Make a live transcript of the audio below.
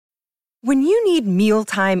When you need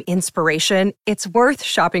mealtime inspiration, it's worth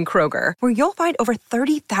shopping Kroger, where you'll find over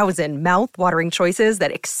 30,000 mouth-watering choices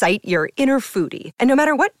that excite your inner foodie. And no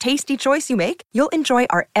matter what tasty choice you make, you'll enjoy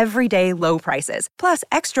our everyday low prices, plus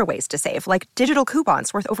extra ways to save, like digital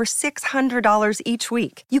coupons worth over $600 each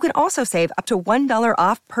week. You can also save up to $1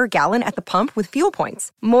 off per gallon at the pump with fuel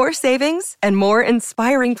points. More savings and more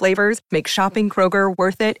inspiring flavors make shopping Kroger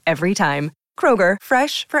worth it every time. Kroger,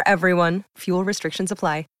 fresh for everyone. Fuel restrictions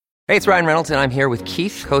apply. Hey, it's Ryan Reynolds, and I'm here with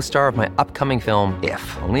Keith, co-star of my upcoming film,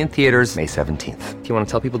 If, only in theaters May 17th. Do you want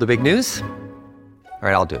to tell people the big news? All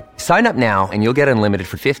right, I'll do it. Sign up now and you'll get unlimited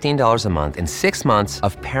for $15 a month and 6 months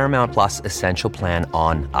of Paramount Plus Essential Plan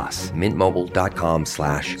on us.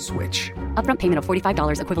 MintMobile.com/switch. Upfront payment of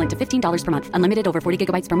 $45 equivalent to $15 per month. Unlimited over 40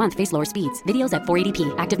 gigabytes per month. Face lower speeds. Videos at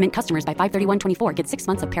 480p. Active Mint customers by 531.24 get 6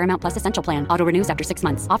 months of Paramount Plus Essential Plan. Auto renews after 6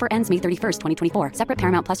 months. Offer ends May 31st, 2024. Separate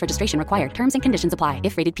Paramount Plus registration required. Terms and conditions apply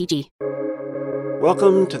if rated PG.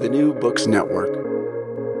 Welcome to the New Books Network.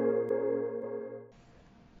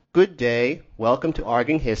 Good day. Welcome to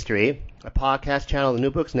Arguing History, a podcast channel of the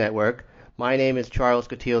New Books Network. My name is Charles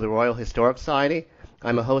Coutinho of the Royal Historic Society.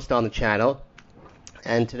 I'm a host on the channel,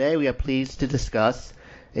 and today we are pleased to discuss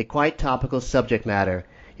a quite topical subject matter,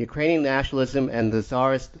 Ukrainian nationalism and the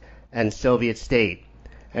Tsarist and Soviet state.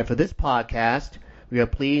 And for this podcast, we are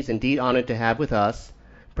pleased, indeed honored, to have with us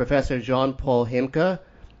Professor Jean-Paul Himka,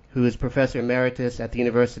 who is Professor Emeritus at the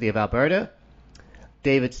University of Alberta,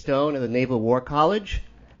 David Stone of the Naval War College,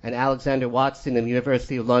 and Alexander Watson of the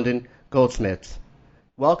University of London Goldsmiths.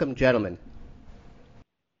 Welcome, gentlemen.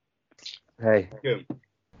 Hey.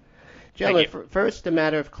 Gentlemen, first a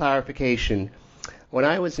matter of clarification. When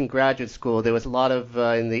I was in graduate school, there was a lot of,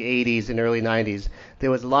 in the 80s and early 90s, there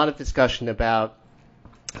was a lot of discussion about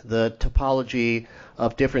the topology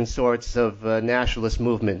of different sorts of nationalist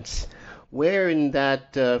movements. Where in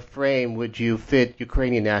that frame would you fit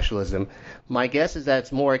Ukrainian nationalism? My guess is that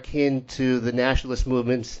it's more akin to the nationalist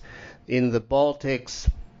movements in the Baltics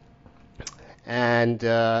and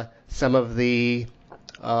some of the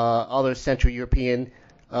other Central European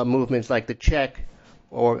movements like the Czech,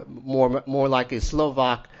 or more like a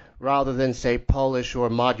Slovak, rather than, say, Polish or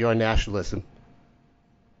Magyar nationalism.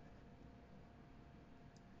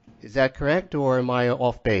 Is that correct, or am I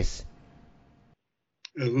off base?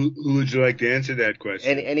 Who would you like to answer that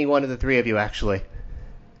question? Any one of the three of you, actually.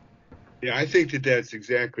 Yeah, I think that that's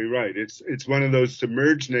exactly right. It's one of those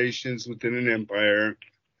submerged nations within an empire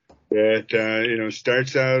that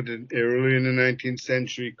starts out early in the 19th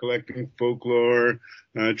century, collecting folklore,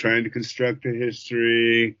 trying to construct a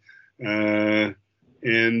history, and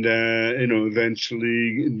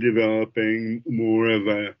eventually developing more of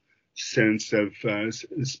a sense of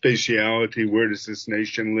spatiality. Where does this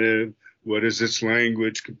nation live? What is its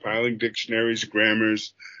language? Compiling dictionaries,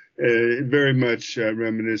 grammars, very much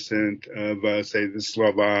reminiscent of, say, the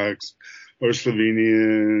Slovaks or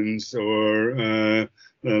Slovenians or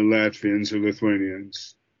Latvians or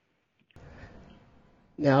Lithuanians.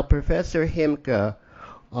 Now, Professor Himka,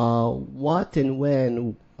 what and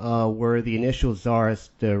when were the initial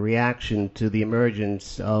Tsarist reaction to the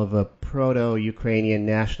emergence of a proto-Ukrainian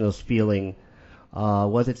nationalist feeling?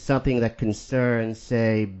 Was it something that concerned,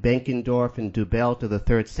 say, Benkendorf and Dubelt of the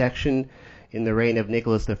Third Section in the reign of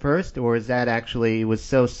Nicholas I, or is that actually was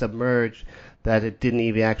so submerged that it didn't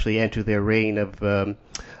even actually enter their reign of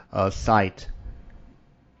sight?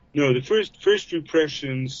 No, the first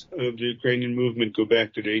repressions of the Ukrainian movement go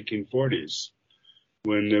back to the 1840s,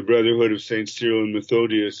 when the Brotherhood of St. Cyril and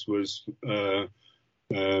Methodius was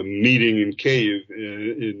meeting in Kyiv,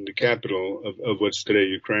 in the capital of what's today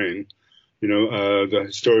Ukraine. The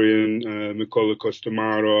historian Mykola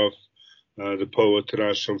Kostomarov, the poet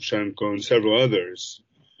Taras Shevchenko, and several others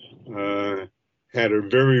had a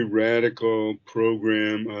very radical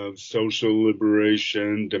program of social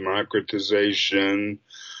liberation, democratization,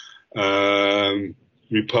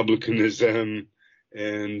 republicanism,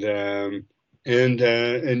 and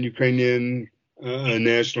Ukrainian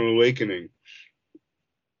national awakening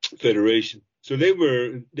federation. So they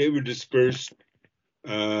were dispersed.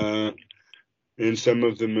 And some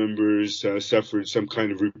of the members suffered some kind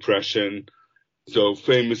of repression. So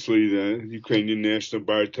famously, the Ukrainian national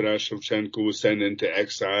bard Taras Shevchenko was sent into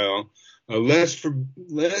exile, less for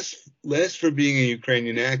being a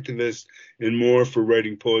Ukrainian activist and more for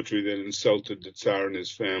writing poetry that insulted the Tsar and his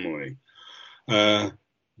family. But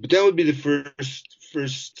that would be the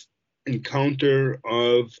first encounter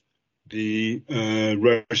of the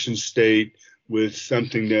Russian state with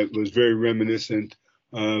something that was very reminiscent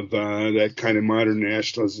of that kind of modern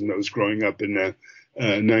nationalism that was growing up in the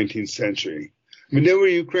 19th century. I mean, there were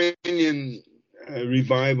Ukrainian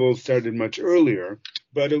revival started much earlier,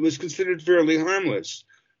 but it was considered fairly harmless.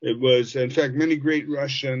 It was, in fact, many great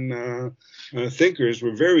Russian thinkers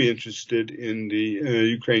were very interested in the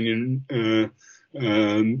Ukrainian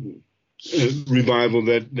revival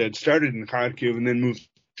that started in Kharkiv and then moved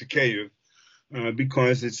to Kyiv,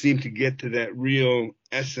 because it seemed to get to that real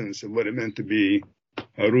essence of what it meant to be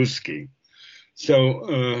a Ruski.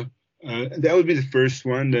 So that would be the first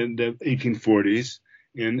one, the 1840s.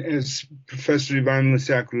 And as Professor Ivan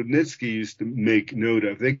Lysak-Rudnitsky used to make note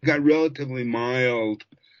of, they got relatively mild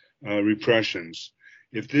repressions.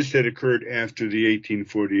 If this had occurred after the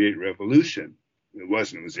 1848 revolution, it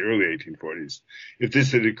wasn't, it was the early 1840s. If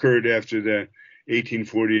this had occurred after the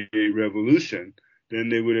 1848 revolution, then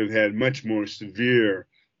they would have had much more severe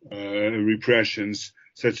repressions,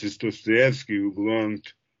 such as Dostoevsky, who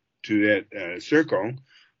belonged to that circle.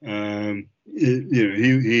 He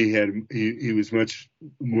was much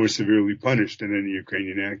more severely punished than any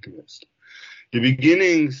Ukrainian activist. The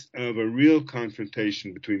beginnings of a real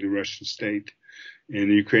confrontation between the Russian state and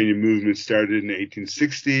the Ukrainian movement started in the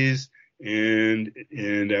 1860s,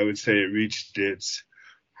 and I would say it reached its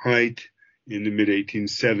height in the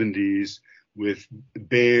mid-1870s with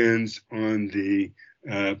bans on the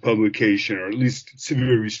publication, or at least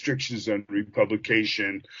severe restrictions on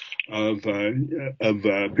republication of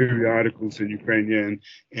periodicals in Ukrainian,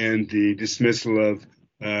 and the dismissal of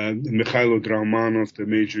Mikhailo Drahmanov, the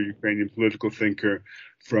major Ukrainian political thinker,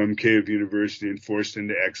 from Kyiv University and forced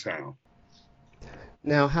into exile.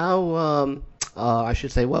 Now,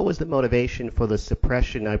 what was the motivation for the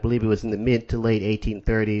suppression, I believe it was in the mid to late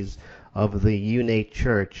 1830s, of the Unate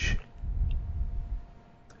Church?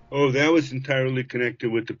 Oh, that was entirely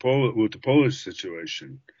connected with the Polish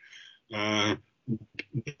situation. The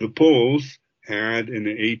Poles had, in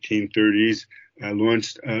the 1830s,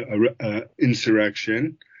 launched an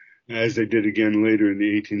insurrection, as they did again later in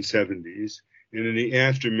the 1870s. And in the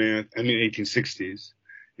aftermath, 1860s,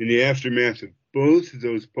 in the aftermath of both of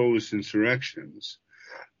those Polish insurrections,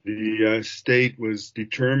 the state was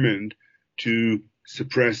determined to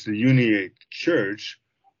suppress the Uniate Church,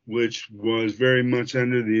 which was very much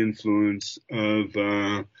under the influence of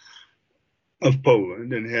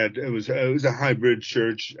Poland, and it was a hybrid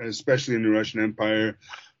church, especially in the Russian Empire,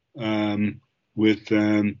 with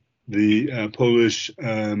the Polish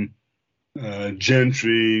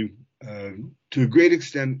gentry to a great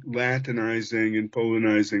extent Latinizing and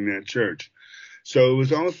Polonizing that church. So it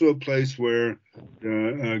was also a place where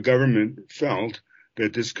the government felt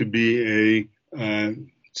that this could be a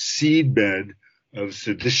seedbed of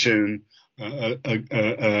sedition, a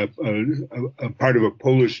part of a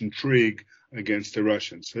Polish intrigue against the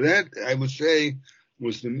Russians. So that, I would say,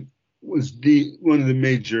 was one of the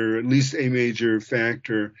major, at least a major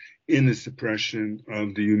factor in the suppression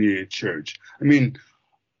of the Uniate Church. I mean,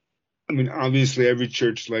 obviously every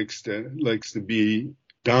church likes to be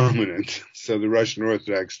dominant. So the Russian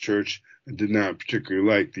Orthodox Church did not particularly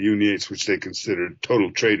like the Uniates, which they considered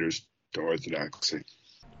total traitors to Orthodoxy.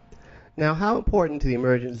 Now, how important to the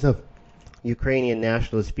emergence of Ukrainian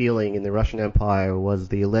nationalist feeling in the Russian Empire was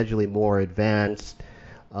the allegedly more advanced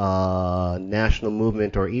national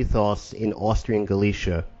movement or ethos in Austrian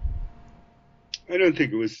Galicia? I don't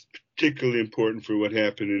think it was particularly important for what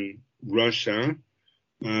happened in Russia.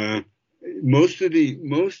 Most of the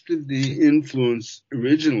influence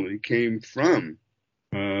originally came from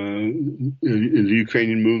the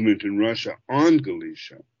Ukrainian movement in Russia on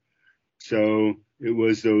Galicia. So it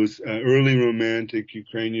was those early romantic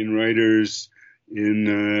Ukrainian writers in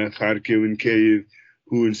Kharkiv and Kyiv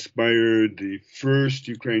who inspired the first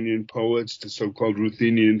Ukrainian poets, the so-called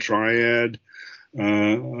Ruthenian triad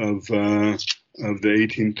of the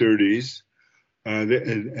 1830s.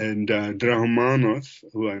 And Drahmanov,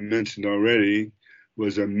 who I mentioned already,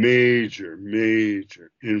 was a major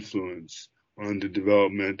influence on the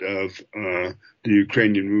development of the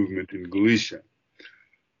Ukrainian movement in Galicia.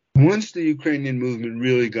 Once the Ukrainian movement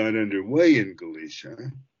really got underway in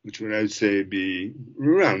Galicia, which would I would say be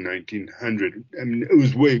around 1900, it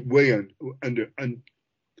was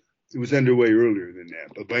it was underway earlier than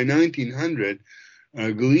that, but by 1900,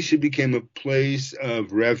 Galicia became a place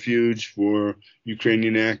of refuge for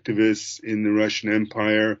Ukrainian activists in the Russian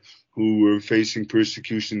Empire who were facing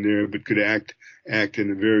persecution there, but could act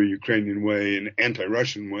in a very Ukrainian way, an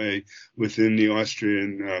anti-Russian way, within the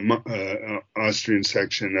Austrian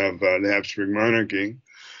section of the Habsburg monarchy.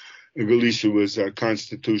 Galicia was a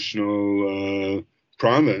constitutional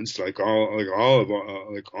province, like all of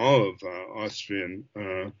Austrian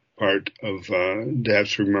part of the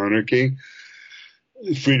Habsburg monarchy.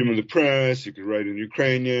 freedom of the press. You could write in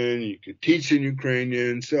Ukrainian. You could teach in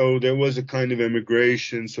Ukrainian. So there was a kind of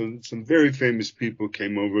emigration. So some very famous people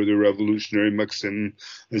came over. The revolutionary Maxim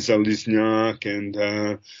Zalizniak and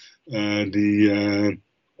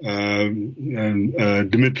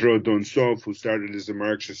Dmitro Donsov, who started as a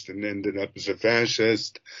Marxist and ended up as a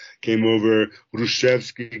fascist, came over.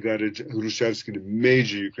 Hrushevsky, the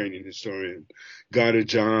major Ukrainian historian, got a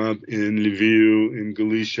job in Lviv, in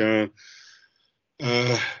Galicia.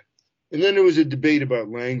 And then there was a debate about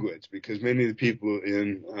language, because many of the people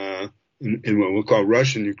in what we'll call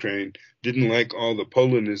Russian Ukraine didn't like all the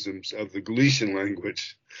Polonisms of the Galician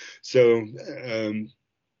language. So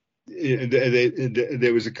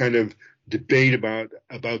there was a kind of debate about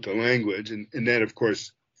the language, and that, of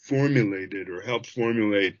course, formulated or helped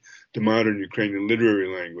formulate the modern Ukrainian literary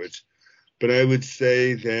language. But I would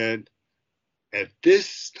say that at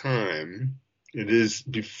this time, it is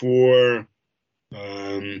before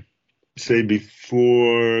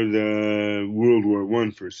the World War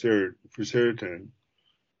I for certain,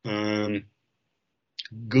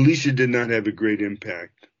 Galicia did not have a great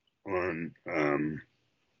impact on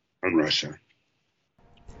Russia.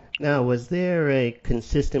 Now, was there a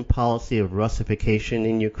consistent policy of Russification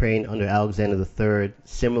in Ukraine under Alexander III,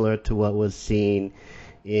 similar to what was seen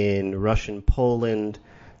in Russian Poland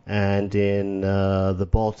and in the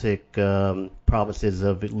Baltic provinces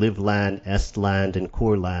of Livland, Estland, and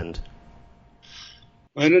Courland?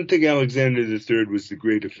 I don't think Alexander III was the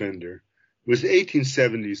great offender. It was mid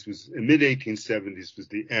 1870s was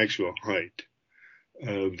the actual height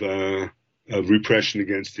of repression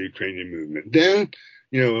against the Ukrainian movement. Then,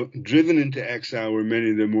 driven into exile were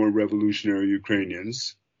many of the more revolutionary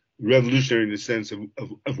Ukrainians, revolutionary in the sense of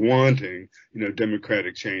wanting,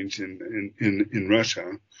 democratic change in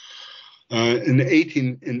Russia. And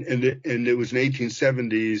it was in the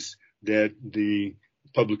 1870s that the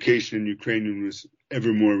publication in Ukrainian was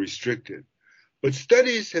ever more restricted. But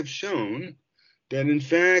studies have shown that, in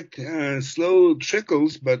fact, slow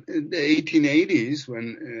trickles, but in the 1880s,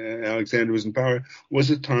 when Alexander was in power, was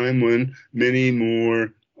a time when many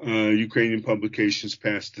more Ukrainian publications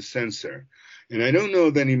passed the censor. And I don't know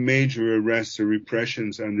of any major arrests or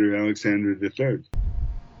repressions under Alexander III.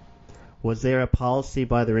 Was there a policy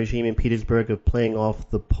by the regime in Petersburg of playing off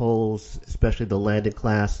the Poles, especially the landed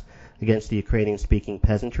class, against the Ukrainian-speaking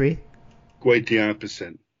peasantry? Quite the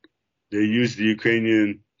opposite. They used the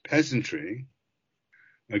Ukrainian peasantry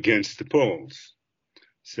against the Poles.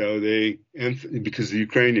 So because the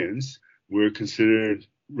Ukrainians were considered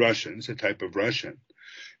Russians, a type of Russian,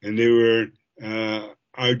 and they were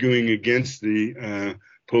arguing against the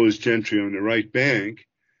Polish gentry on the right bank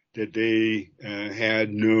that they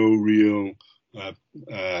had no real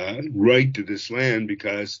right to this land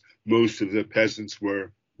because most of the peasants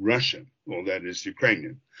were Russian, well, that is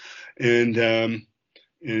Ukrainian, and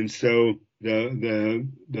so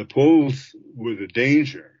the Poles were the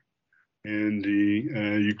danger, and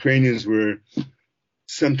the Ukrainians were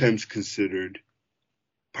sometimes considered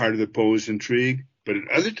part of the Polish intrigue, but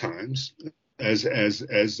at other times, as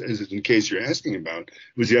in the case you're asking about,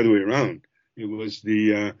 it was the other way around. It was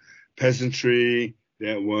the peasantry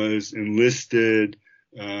that was enlisted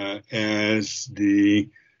as the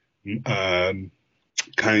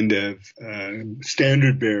kind of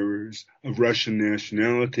standard bearers of Russian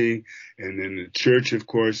nationality, and then the church, of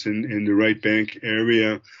course, in the right bank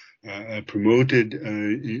area promoted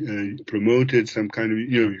some kind of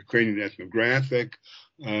Ukrainian ethnographic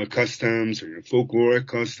customs or folkloric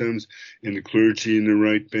customs, and the clergy in the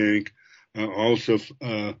right bank also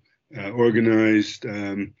organized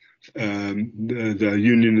the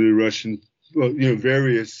Union of the Russian,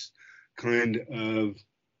 various kind of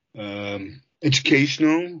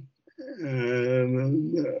educational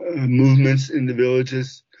movements in the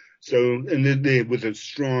villages. So, and they with a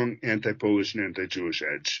strong anti-Polish and anti-Jewish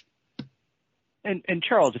edge. And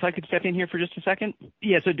Charles, if I could step in here for just a second.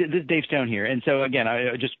 Yeah, so this is Dave Stone here. And so, again,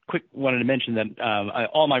 I just wanted to mention that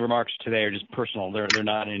all my remarks today are just personal. They're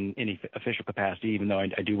not in any official capacity, even though I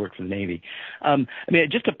do work for the Navy.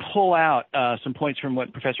 Just to pull out some points from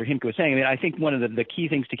what Professor Himke was saying, I think one of the key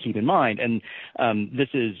things to keep in mind, and this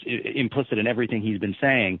is implicit in everything he's been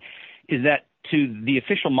saying, is that to the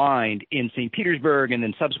official mind in St. Petersburg and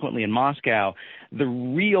then subsequently in Moscow, the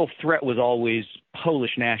real threat was always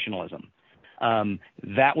Polish nationalism.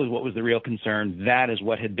 That was what was the real concern. That is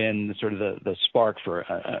what had been the spark for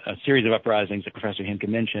a series of uprisings that Professor Himke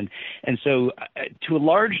mentioned. And so to a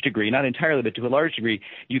large degree, not entirely, but to a large degree,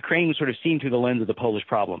 Ukraine was sort of seen through the lens of the Polish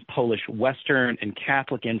problem, Polish Western and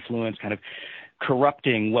Catholic influence kind of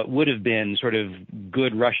corrupting what would have been sort of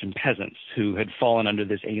good Russian peasants who had fallen under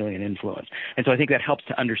this alien influence. And so I think that helps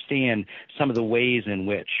to understand some of the ways in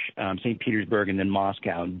which St. Petersburg and then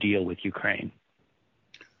Moscow deal with Ukraine.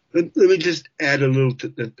 Let me just add a little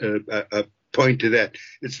a point to that.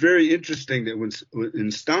 It's very interesting that when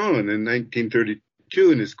Stalin in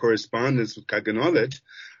 1932 in his correspondence with Kaganovich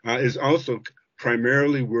is also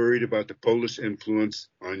primarily worried about the Polish influence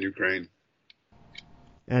on Ukraine.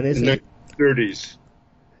 And in the 1930s.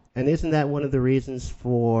 And isn't that one of the reasons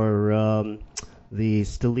for the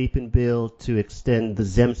Stolypin bill to extend the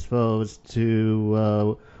Zemstvos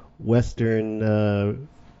to western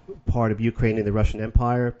part of Ukraine in the Russian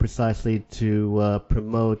Empire, precisely to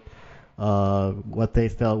promote what they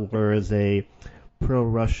felt were as a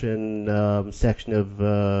pro-Russian section of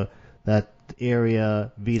that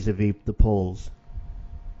area vis-a-vis the Poles?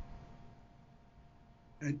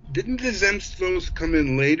 Didn't the Zemstvos come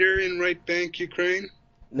in later in right bank Ukraine?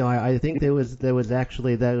 No, I think there was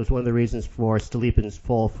actually, that was one of the reasons for Stolypin's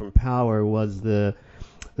fall from power, was the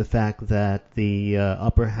fact that the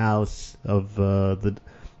upper house of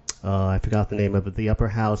I forgot the name of it. The upper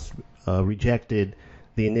house rejected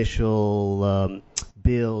the initial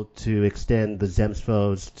bill to extend the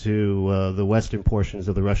Zemstvos to the western portions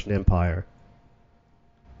of the Russian Empire.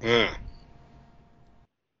 No,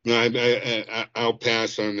 I'll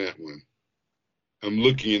pass on that one. I'm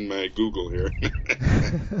looking in my Google here.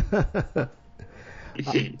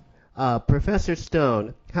 Professor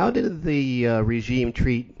Stone, how did the regime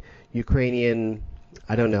treat Ukrainian,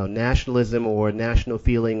 I don't know, nationalism or national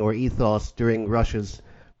feeling or ethos during Russia's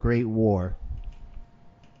Great War?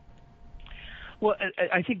 Well,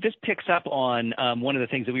 I think this picks up on one of the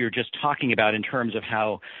things that we were just talking about in terms of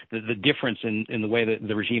how the difference in the way that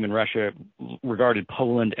the regime in Russia regarded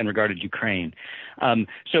Poland and regarded Ukraine.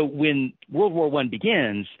 So when World War I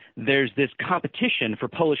begins, there's this competition for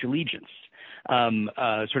Polish allegiance.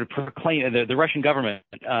 Sort of proclaim the Russian government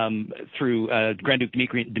through Grand Duke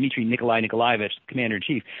Dmitry Nikolai Nikolaevich,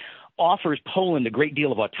 commander-in-chief, offers Poland a great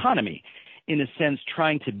deal of autonomy, in a sense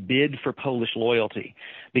trying to bid for Polish loyalty,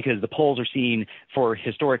 because the Poles are seen for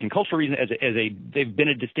historic and cultural reasons they've been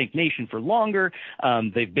a distinct nation for longer.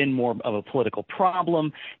 They've been more of a political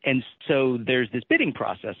problem. And so there's this bidding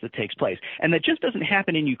process that takes place. And that just doesn't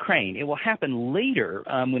happen in Ukraine. It will happen later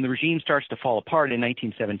when the regime starts to fall apart in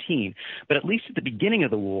 1917. But at least at the beginning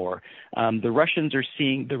of the war, the Russians are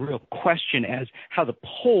seeing the real question as how the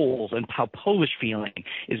Poles and how Polish feeling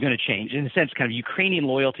is going to change. In a sense, kind of Ukrainian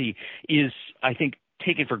loyalty is, I think,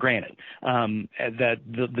 taken for granted, that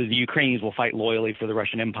the Ukrainians will fight loyally for the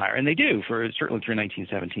Russian Empire, and they do, certainly through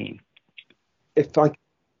 1917. If I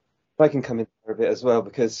can come in for a bit as well,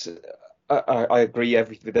 because I agree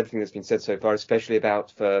with everything that's been said so far, especially about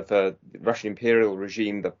for the Russian imperial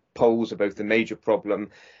regime, the Poles are both the major problem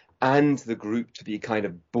and the group to be kind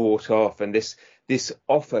of bought off, and this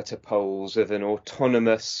offer to Poles of an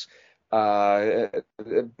autonomous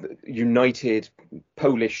united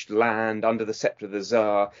Polish land under the scepter of the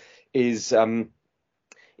Tsar is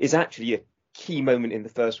actually a key moment in the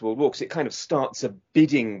First World War, because it kind of starts a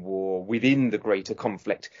bidding war within the greater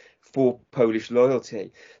conflict for Polish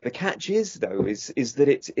loyalty. The catch is, though, is that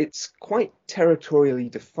it's quite territorially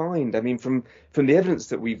defined. I mean, from the evidence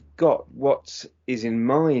that we've got, what is in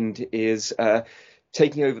mind is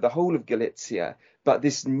taking over the whole of Galicia. But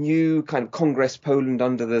this new kind of Congress Poland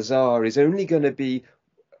under the Tsar is only going to be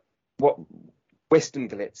what Western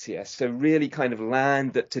Galicia, so really kind of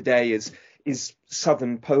land that today is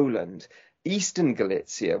southern Poland. Eastern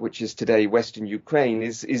Galicia, which is today Western Ukraine,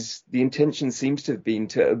 is the intention seems to have been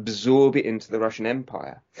to absorb it into the Russian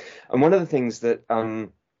Empire. And one of the things that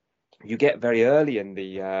you get very early in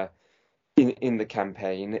the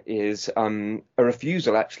campaign is a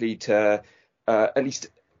refusal actually to at least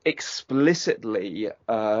explicitly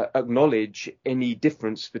acknowledge any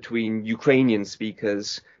difference between Ukrainian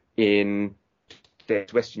speakers in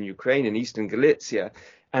Western Ukraine and Eastern Galicia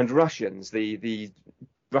and Russians. The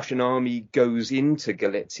Russian army goes into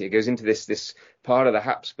Galicia, goes into this part of the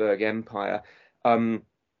Habsburg Empire,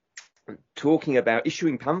 talking about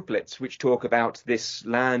issuing pamphlets which talk about this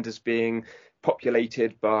land as being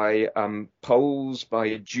populated by Poles,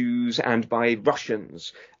 by Jews, and by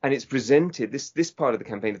Russians. And it's presented, this part of the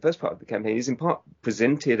campaign, the first part of the campaign, is in part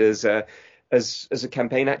presented as a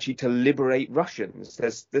campaign actually to liberate Russians.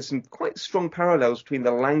 There's some quite strong parallels between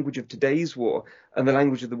the language of today's war and the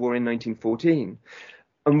language of the war in 1914.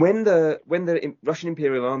 And when the Russian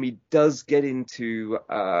Imperial Army does get into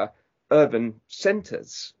urban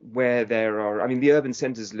centers where there are, I mean, the urban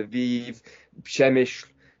centers, Lviv, Przemysl,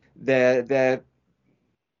 they're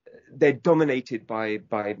they're dominated by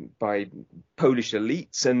Polish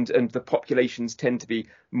elites, and the populations tend to be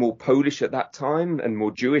more Polish at that time and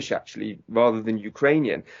more Jewish, actually, rather than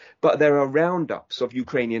Ukrainian. But there are roundups of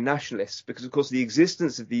Ukrainian nationalists because, of course, the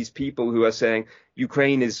existence of these people who are saying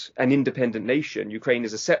Ukraine is an independent nation, Ukraine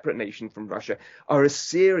is a separate nation from Russia, are a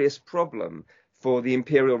serious problem for the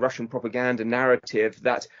Imperial Russian propaganda narrative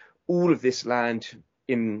that all of this land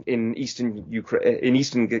in eastern Ukraine, in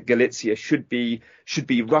eastern Galicia should be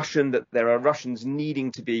Russian, that there are Russians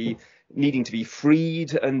needing to be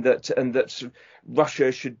freed, and that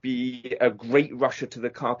Russia should be a great Russia to the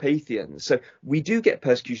Carpathians. So we do get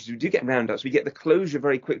persecutions, we do get roundups, we get the closure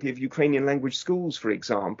very quickly of Ukrainian language schools, for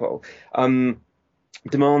example,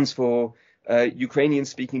 demands for Ukrainian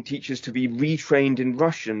speaking teachers to be retrained in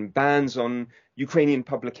Russian, bans on Ukrainian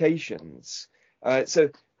publications. So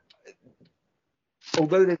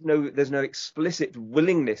although there's no explicit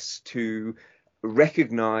willingness to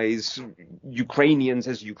recognize Ukrainians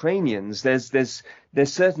as Ukrainians, there's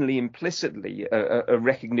certainly implicitly a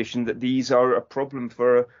recognition that these are a problem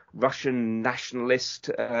for a Russian nationalist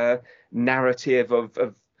narrative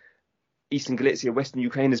of Eastern Galicia, Western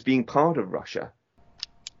Ukraine as being part of Russia.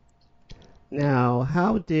 Now,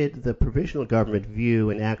 how did the provisional government view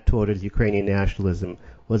and act towards Ukrainian nationalism?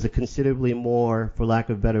 Was it considerably more, for lack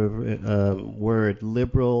of a better word,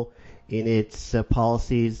 liberal in its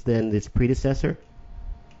policies than its predecessor?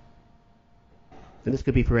 And this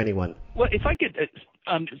could be for anyone. Well, if I could,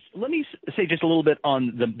 let me say just a little bit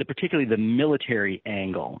on the particularly the military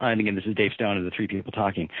angle. And again, this is Dave Stone of the Three People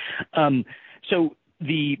Talking. So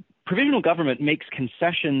the provisional government makes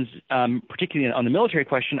concessions, particularly on the military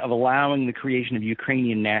question, of allowing the creation of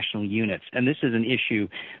Ukrainian national units. And this is an issue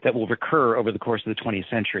that will recur over the course of the 20th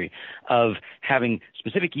century, of having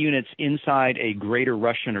specific units inside a greater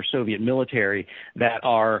Russian or Soviet military that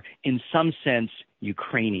are, in some sense,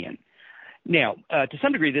 Ukrainian. Now, to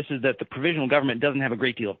some degree, this is that the provisional government doesn't have a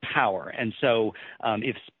great deal of power. And so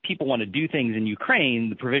if people want to do things in Ukraine,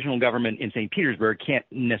 the provisional government in St. Petersburg can't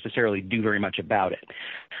necessarily do very much about it.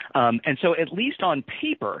 And so at least on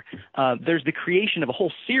paper, there's the creation of a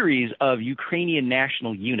whole series of Ukrainian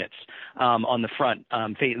national units on the front,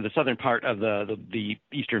 the southern part of the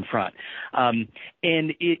Eastern Front. And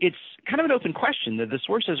it's kind of an open question. The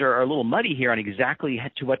sources are a little muddy here on exactly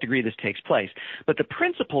to what degree this takes place. But the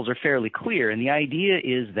principles are fairly clear. And the idea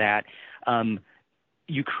is that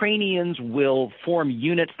Ukrainians will form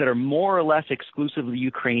units that are more or less exclusively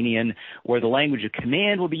Ukrainian, where the language of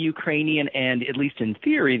command will be Ukrainian, and at least in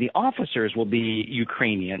theory, the officers will be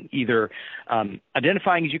Ukrainian, either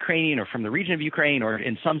identifying as Ukrainian or from the region of Ukraine, or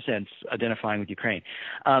in some sense identifying with Ukraine.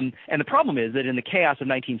 And the problem is that in the chaos of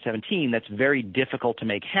 1917, that's very difficult to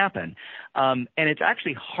make happen. And it's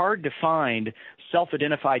actually hard to find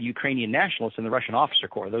self-identified Ukrainian nationalists in the Russian officer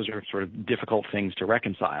corps. Those are sort of difficult things to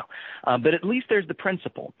reconcile. But at least there's the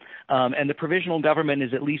principle. And the provisional government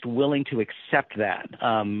is at least willing to accept that,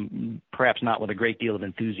 perhaps not with a great deal of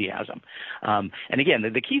enthusiasm. And again,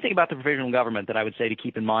 the key thing about the provisional government that I would say to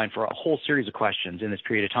keep in mind for a whole series of questions in this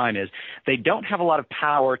period of time is they don't have a lot of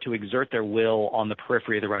power to exert their will on the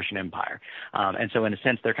periphery of the Russian Empire. And so in a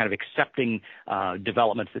sense, they're kind of accepting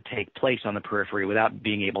developments that take place on the periphery without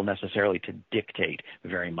being able necessarily to dictate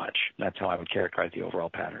very much. That's how I would characterize the overall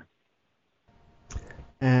pattern.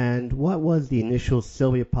 And what was the initial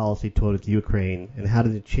Soviet policy towards Ukraine, and how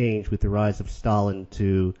did it change with the rise of Stalin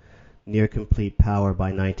to near complete power by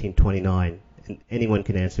 1929? And anyone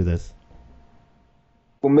can answer this.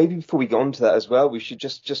 Well, maybe before we go on to that as well, we should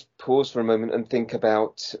just pause for a moment and think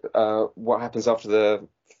about what happens after the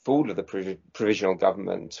fall of the provisional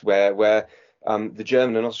government, where the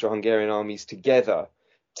German and Austro-Hungarian armies together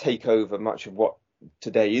take over much of what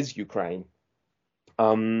today is Ukraine.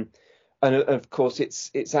 And of course,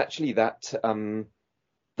 it's actually that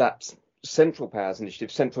Central Powers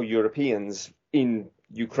Initiative, Central Europeans in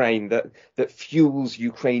Ukraine, that fuels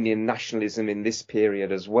Ukrainian nationalism in this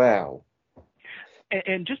period as well.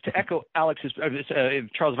 And just to echo Alex's,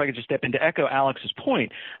 Charles, if I could just step in to echo Alex's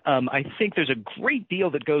point, I think there's a great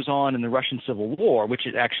deal that goes on in the Russian Civil War, which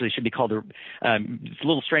it actually should be called it's a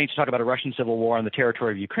little strange to talk about a Russian Civil War on the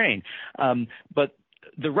territory of Ukraine. But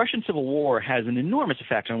the Russian Civil War has an enormous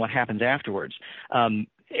effect on what happens afterwards. And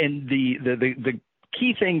the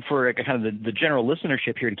key thing for kind of the general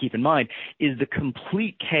listenership here to keep in mind is the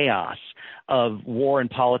complete chaos of war and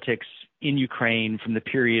politics in Ukraine from the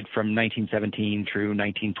period from 1917 through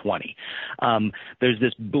 1920. There's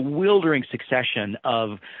this bewildering succession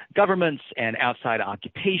of governments and outside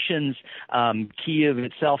occupations. Kiev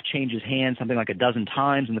itself changes hands something like a dozen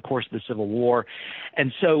times in the course of the Civil War.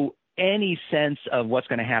 And so any sense of what's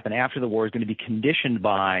going to happen after the war is going to be conditioned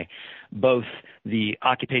by both the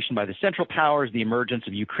occupation by the Central Powers, the emergence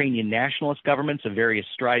of Ukrainian nationalist governments of various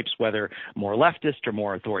stripes, whether more leftist or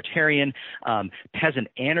more authoritarian, peasant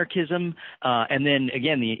anarchism, and then,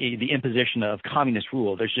 again, the imposition of communist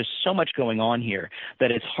rule. There's just so much going on here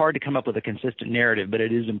that it's hard to come up with a consistent narrative, but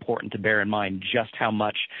it is important to bear in mind just how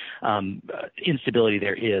much instability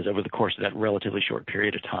there is over the course of that relatively short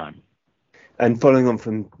period of time. And following on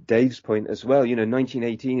from Dave's point as well,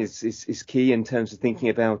 1918 is key in terms of thinking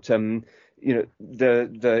about,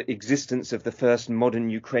 the existence of the first modern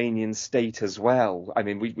Ukrainian state as well. I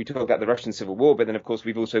mean, we talk about the Russian Civil War, but then, of course,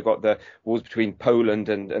 we've also got the wars between Poland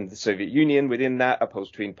and the Soviet Union within that,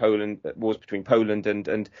 wars between Poland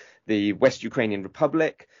and the West Ukrainian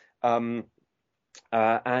Republic. I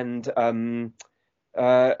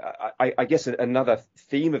guess another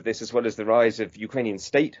theme of this, as well as the rise of Ukrainian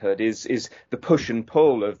statehood, is the push and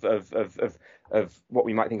pull of what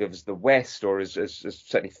we might think of as the West, or as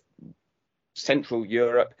certainly Central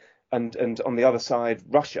Europe, and on the other side,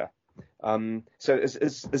 Russia. So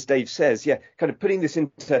as Dave says, kind of putting this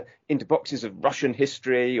into boxes of Russian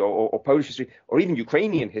history or Polish history or even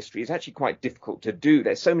Ukrainian history is actually quite difficult to do.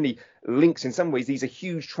 There's so many links. In some ways, these are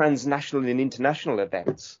huge transnational and international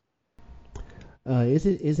events. Is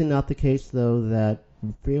it not the case, though, that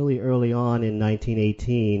fairly early on in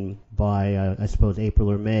 1918, by I suppose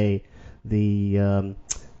April or May, the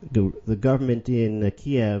government in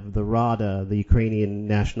Kiev, the Rada, the Ukrainian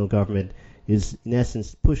national government, is in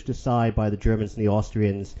essence pushed aside by the Germans and the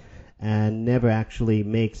Austrians, and never actually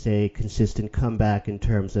makes a consistent comeback in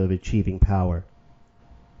terms of achieving power?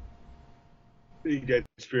 I think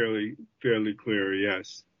that's fairly clear.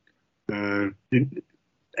 Yes.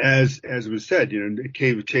 As was said,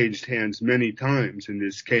 Kiev changed hands many times in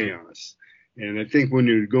this chaos. And I think when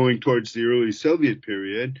you're going towards the early Soviet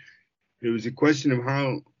period, it was a question of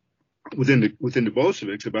how, within the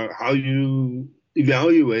Bolsheviks, about how you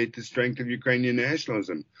evaluate the strength of Ukrainian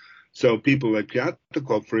nationalism. So people like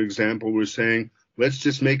Pyatakov, for example, were saying, let's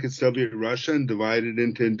just make it Soviet Russia and divide it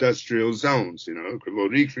into industrial zones,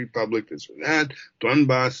 Krivorik Republic, this or that,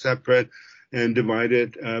 Donbass separate, and divide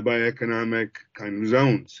it by economic kind of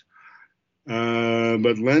zones.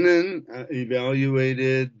 But Lenin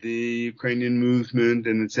evaluated the Ukrainian movement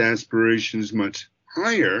and its aspirations much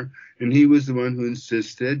higher, and he was the one who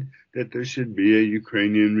insisted that there should be a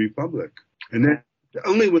Ukrainian republic. And that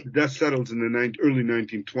only when the dust settles in the early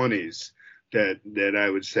 1920s that I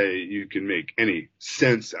would say you can make any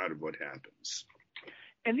sense out of what happens.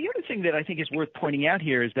 And the other thing that I think is worth pointing out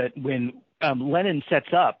here is that when Lenin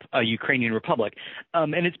sets up a Ukrainian republic,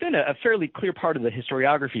 and it's been a fairly clear part of the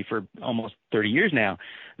historiography for almost 30 years now,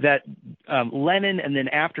 that Lenin and then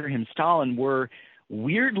after him Stalin were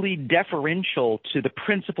weirdly deferential to the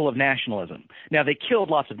principle of nationalism. Now, they killed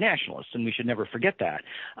lots of nationalists, and we should never forget that.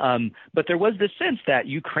 But there was this sense that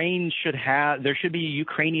there should be a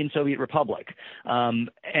Ukrainian Soviet Republic, and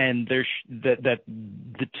to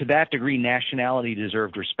that degree, nationality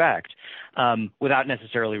deserved respect, without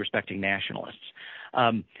necessarily respecting nationalists.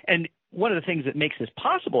 And one of the things that makes this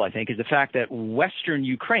possible, I think, is the fact that Western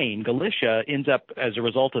Ukraine, Galicia, ends up, as a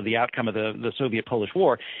result of the outcome of the Soviet-Polish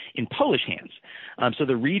War, in Polish hands. So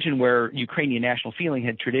the region where Ukrainian national feeling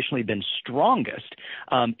had traditionally been strongest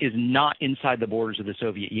is not inside the borders of the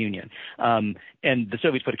Soviet Union. And the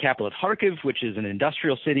Soviets put a capital at Kharkiv, which is an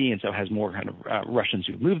industrial city, and so has more kind of Russians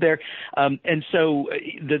who moved there. And so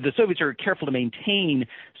the Soviets are careful to maintain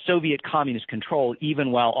Soviet communist control,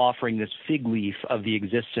 even while offering this fig leaf of the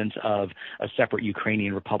existence of a separate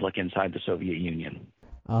Ukrainian republic inside the Soviet Union.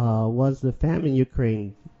 Was the famine in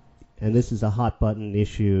Ukraine, and this is a hot button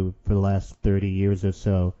issue for the last 30 years or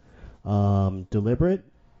so, deliberate,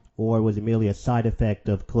 or was it merely a side effect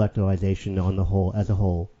of collectivization as a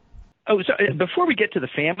whole? Oh, so before we get to the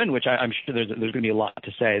famine, which I'm sure there's going to be a lot to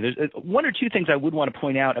say, there's one or two things I would want to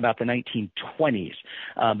point out about the 1920s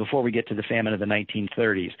before we get to the famine of the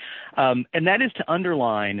 1930s. And that is to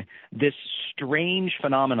underline this strange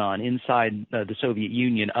phenomenon inside the Soviet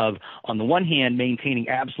Union of, on the one hand, maintaining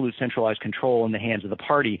absolute centralized control in the hands of the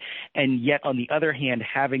party, and yet, on the other hand,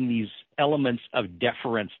 having these elements of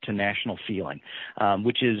deference to national feeling,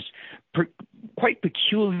 which is quite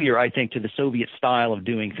peculiar, I think, to the Soviet style of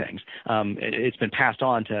doing things. It's been passed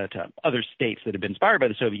on to other states that have been inspired by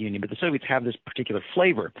the Soviet Union, but the Soviets have this particular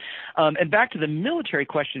flavor. And back to the military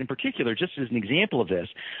question in particular, just as an example of this,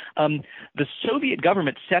 the Soviet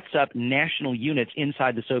government sets up national units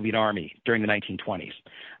inside the Soviet army during the 1920s.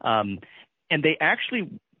 And they actually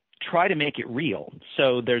try to make it real.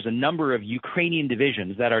 So there's a number of Ukrainian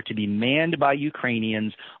divisions that are to be manned by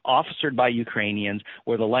Ukrainians, officered by Ukrainians,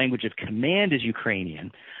 where the language of command is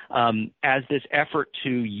Ukrainian, as this effort to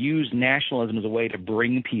use nationalism as a way to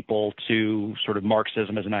bring people to sort of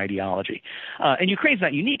Marxism as an ideology. And Ukraine's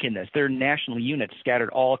not unique in this. There are national units scattered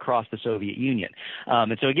all across the Soviet Union.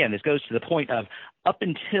 And so again, this goes to the point of up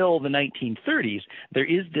until the 1930s, there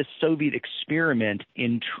is this Soviet experiment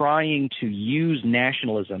in trying to use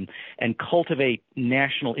nationalism and cultivate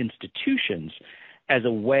national institutions as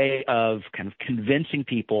a way of kind of convincing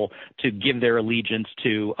people to give their allegiance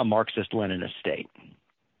to a Marxist-Leninist state.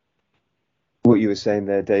 What you were saying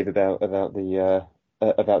there, Dave, about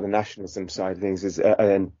the nationalism side of things is,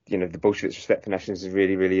 and the Bolsheviks' respect for nationalism is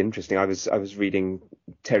really, really interesting. I was reading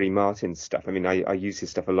Terry Martin's stuff. I mean, I use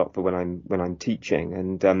his stuff a lot for when I'm teaching,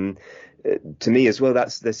 and to me as well,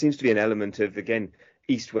 there seems to be an element of, again,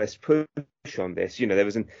 East-West push on this. There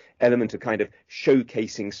was an element of kind of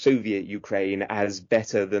showcasing Soviet Ukraine as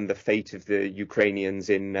better than the fate of the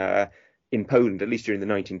Ukrainians in Poland, at least during the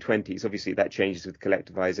 1920s. Obviously, that changes with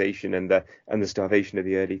collectivization and the starvation of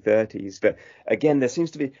the early 30s. But again, there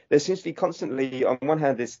seems to be constantly, on one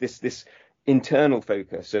hand, this internal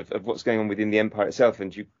focus of what's going on within the empire itself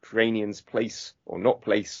and Ukrainians' place or not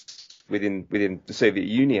place within the Soviet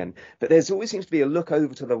Union. But there's always seems to be a look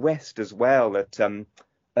over to the West as well at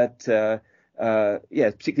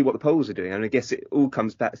particularly what the Poles are doing. And I guess it all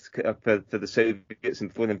comes back for the Soviets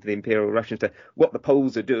and for them, for the Imperial Russians, to what the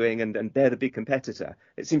Poles are doing, and they're the big competitor.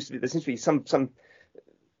 There seems to be some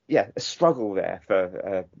a struggle there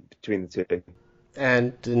for between the two.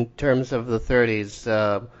 And in terms of the 30s,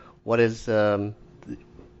 what is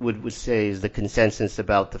would say is the consensus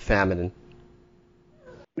about the famine?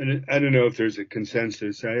 I don't know if there's a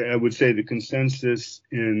consensus. I would say the consensus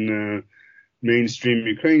in mainstream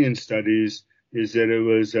Ukrainian studies is that it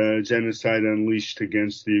was a genocide unleashed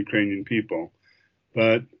against the Ukrainian people.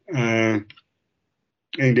 But I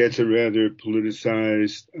think that's a rather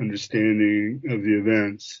politicized understanding of the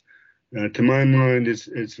events. To my mind,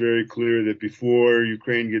 it's very clear that before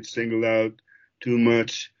Ukraine gets singled out too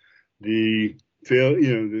much, the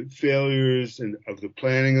failures of the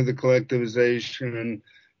planning of the collectivization,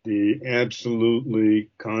 the absolutely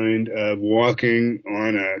kind of walking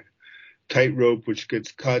on a tightrope which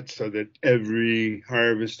gets cut so that every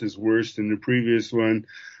harvest is worse than the previous one.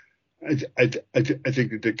 I think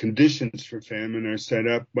that the conditions for famine are set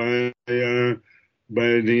up by the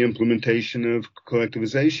implementation of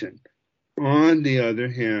collectivization. On the other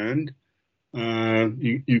hand,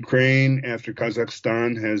 Ukraine, after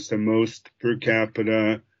Kazakhstan, has the most per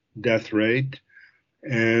capita death rate,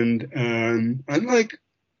 and unlike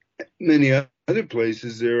many other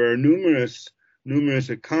places, there are numerous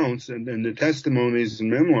accounts and the testimonies and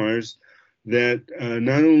memoirs that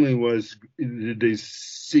not only did they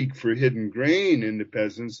seek for hidden grain in the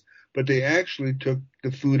peasants, but they actually took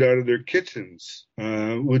the food out of their kitchens,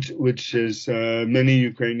 which is many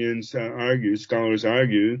Ukrainians scholars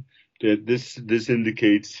argue that this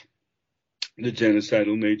indicates the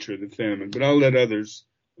genocidal nature of the famine. But I'll let others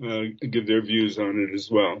give their views on it as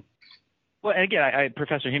well. Well, and again,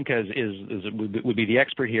 Professor Himka would be the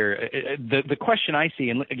expert here. The question I see,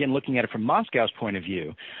 and again, looking at it from Moscow's point of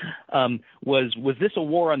view, was this a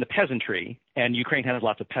war on the peasantry, and Ukraine has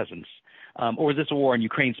lots of peasants, or was this a war on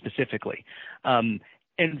Ukraine specifically?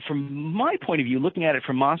 And from my point of view, looking at it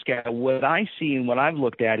from Moscow, what I see and what I've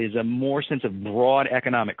looked at is a more sense of broad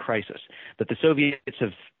economic crisis, that the Soviets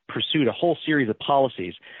have pursued a whole series of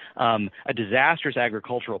policies, a disastrous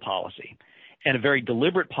agricultural policy, and a very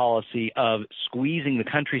deliberate policy of squeezing the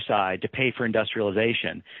countryside to pay for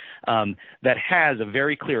industrialization that has a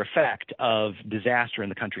very clear effect of disaster in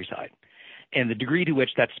the countryside. And the degree to which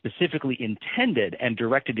that's specifically intended and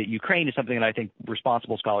directed at Ukraine is something that I think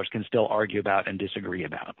responsible scholars can still argue about and disagree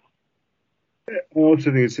about. I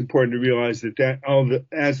also think it's important to realize that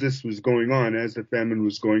as this was going on, as the famine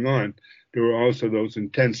was going on, there were also those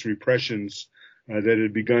intense repressions that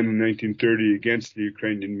had begun in 1930 against the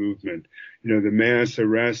Ukrainian movement. The mass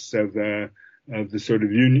arrests of the sort of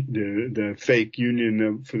the fake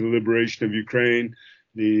Union for the Liberation of Ukraine,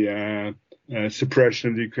 the suppression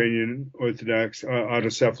of the Ukrainian Orthodox,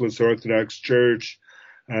 autocephalous Orthodox Church.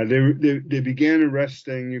 They began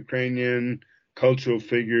arresting Ukrainian cultural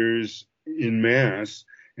figures in mass,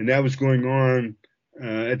 and that was going on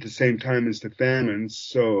at the same time as the famine.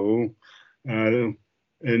 So, and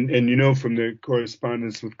from the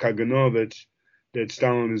correspondence with Kaganovich that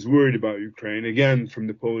Stalin is worried about Ukraine, again, from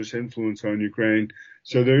the Polish influence on Ukraine.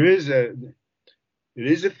 So it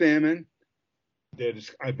is a famine that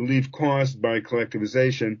is, I believe, caused by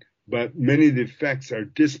collectivization, but many of the effects are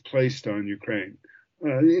displaced on Ukraine.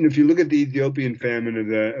 And if you look at the Ethiopian famine of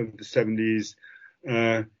the 70s,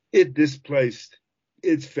 it displaced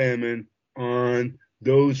its famine on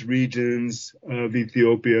those regions of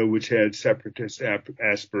Ethiopia which had separatist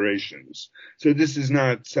aspirations. So this is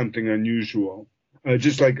not something unusual.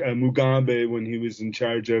 Just like Mugabe, when he was in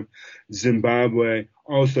charge of Zimbabwe,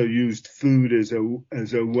 also used food as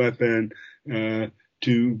a weapon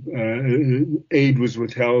to aid was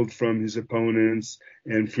withheld from his opponents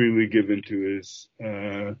and freely given to his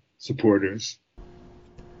supporters.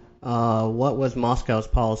 What was Moscow's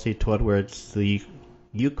policy towards the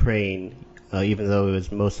Ukraine, even though it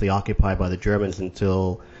was mostly occupied by the Germans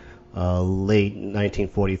until late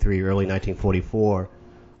 1943, early 1944?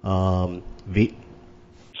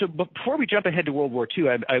 So before we jump ahead to World War II,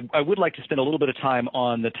 I would like to spend a little bit of time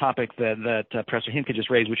on the topic that Professor Himke just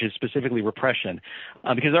raised, which is specifically repression,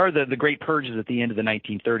 because there are the great purges at the end of the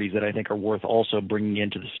 1930s that I think are worth also bringing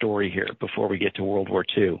into the story here before we get to World War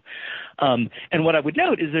II. And what I would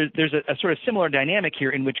note is there's a sort of similar dynamic here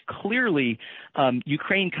in which clearly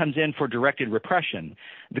Ukraine comes in for directed repression.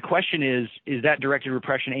 The question is that directed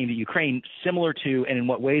repression aimed at Ukraine similar to, and in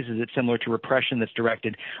what ways is it similar to repression that's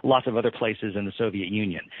directed lots of other places in the Soviet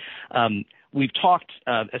Union? We've talked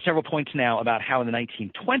at several points now about how in the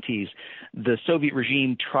 1920s the Soviet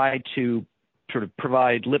regime tried to sort of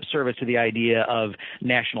provide lip service to the idea of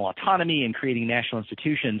national autonomy and creating national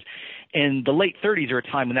institutions. And the late 30s are a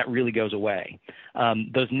time when that really goes away.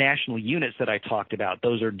 Those national units that I talked about,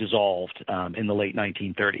 those are dissolved in the late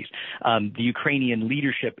 1930s. The Ukrainian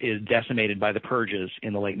leadership is decimated by the purges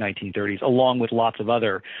in the late 1930s, along with lots of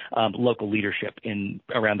other local leadership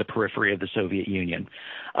around the periphery of the Soviet Union.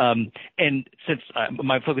 And since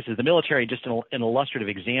my focus is the military, just an illustrative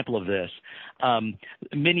example of this,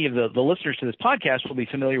 many of the listeners to this podcast will be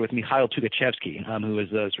familiar with Mikhail Tukhachevsky, who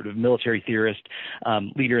is a sort of military theorist,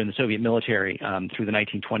 leader in the Soviet military through the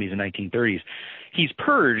 1920s and 1930s. He's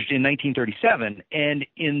purged in 1937, and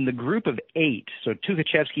in the group of 8, so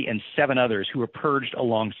Tukhachevsky and 7 others who were purged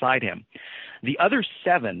alongside him, the other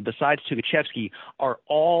 7, besides Tukhachevsky, are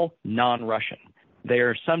all non-Russian. They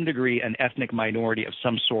are some degree an ethnic minority of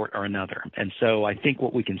some sort or another. And so I think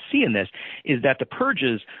what we can see in this is that the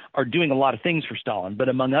purges are doing a lot of things for Stalin, but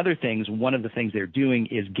among other things, one of the things they're doing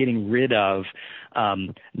is getting rid of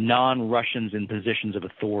non-Russians in positions of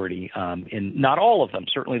authority. In not all of them.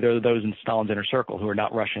 Certainly there are those in Stalin's inner circle who are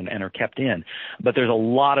not Russian and are kept in. But there's a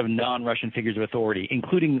lot of non-Russian figures of authority,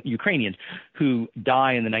 including Ukrainians, who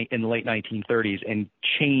die in the late 1930s and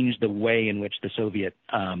change the way in which the Soviet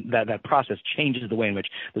that process changes the way in which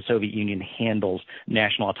the Soviet Union handles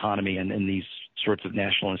national autonomy and these sorts of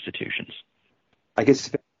national institutions. I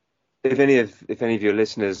guess if any of your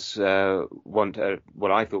listeners want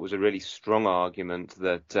what I thought was a really strong argument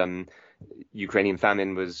that Ukrainian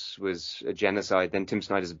famine was a genocide, then Tim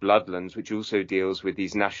Snyder's Bloodlands, which also deals with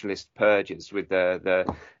these nationalist purges, with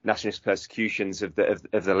the nationalist persecutions of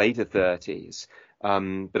the later 30s.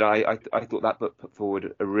 But I thought that put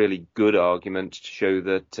forward a really good argument to show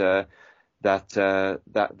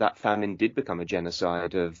that famine did become a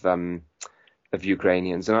genocide of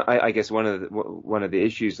Ukrainians. And I guess one of the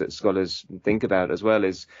issues that scholars think about as well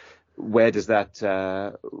is where does that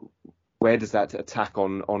attack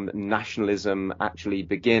on nationalism actually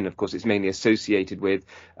begin? Of course, it's mainly associated with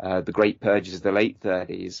the Great Purges of the late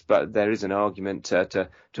 30s, but there is an argument to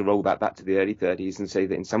roll that back to the early 30s and say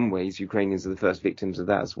that in some ways Ukrainians are the first victims of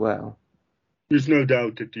that as well. There's no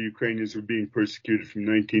doubt that the Ukrainians were being persecuted from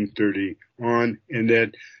 1930 on, and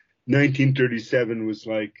that 1937 was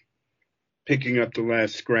like picking up the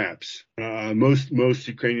last scraps. Most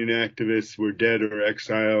Ukrainian activists were dead or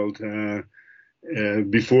exiled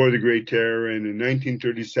before the Great Terror, and in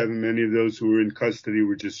 1937, many of those who were in custody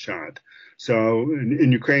were just shot. So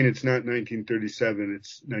in Ukraine, it's not 1937,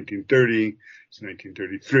 it's 1930, it's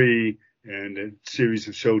 1933, and a series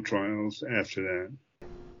of show trials after that.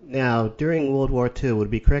 Now, during World War II, would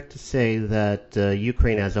it be correct to say that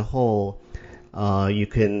Ukraine as a whole, you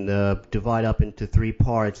can divide up into 3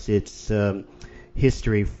 parts its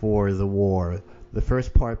history for the war? The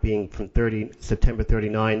first part being from September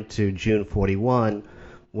 39 to June 41,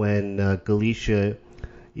 when Galicia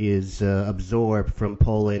is absorbed from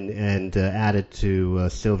Poland and added to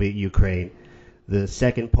Soviet Ukraine. The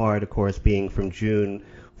second part, of course, being from June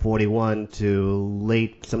 41 to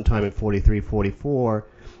late sometime in 43-44,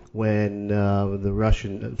 when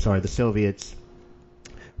the Soviets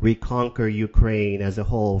reconquer Ukraine as a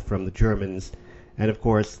whole from the Germans, and of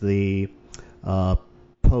course the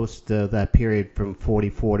post that period from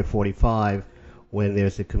 44 to 45, when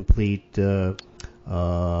there's a complete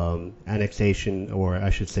annexation, or I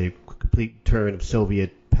should say complete turn of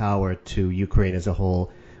Soviet power to Ukraine as a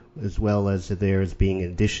whole, as well as there's being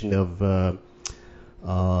an addition of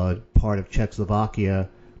part of Czechoslovakia,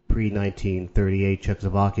 pre-1938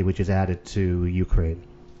 Czechoslovakia, which is added to Ukraine.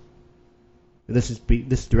 And this is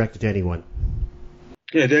directed to anyone.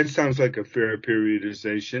 Yeah, that sounds like a fair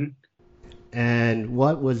periodization. And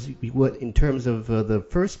what in terms of the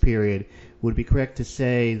first period, would it be correct to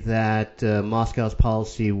say that Moscow's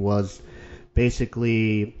policy was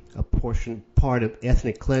basically part of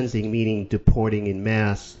ethnic cleansing, meaning deporting in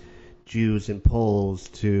mass Jews and Poles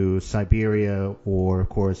to Siberia, or, of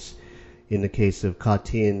course, in the case of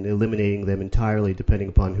Katyn, eliminating them entirely depending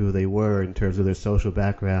upon who they were in terms of their social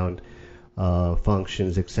background,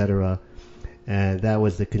 functions, etc. And that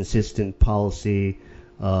was the consistent policy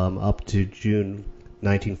up to June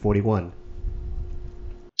 1941.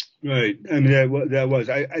 Right. I mean, that was.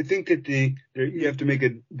 I think that you have to make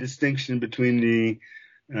a distinction between the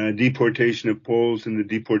deportation of Poles and the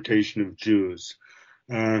deportation of Jews.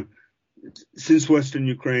 Since Western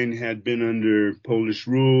Ukraine had been under Polish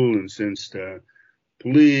rule, and since the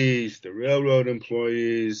police, the railroad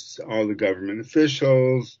employees, all the government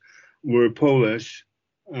officials were Polish,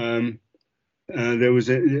 they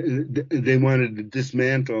wanted to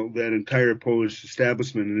dismantle that entire Polish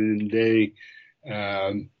establishment, and they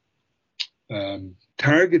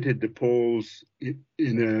targeted the Poles with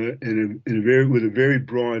a very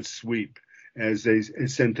broad sweep as they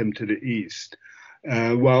sent them to the east.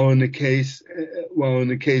 While in the case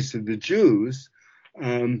of the Jews,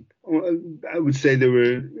 I would say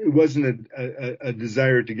it wasn't a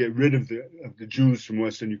desire to get rid of the Jews from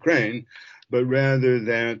Western Ukraine, but rather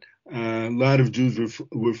that a lot of Jews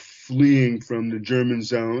were fleeing from the German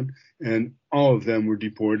zone, and all of them were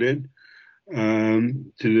deported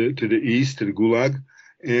to the east, to the Gulag,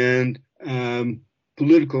 and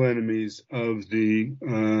political enemies of the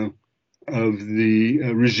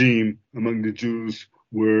regime among the Jews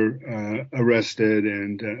were arrested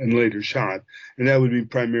and later shot, and that would be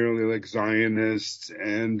primarily like Zionists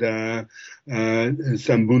and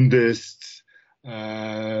some Bundists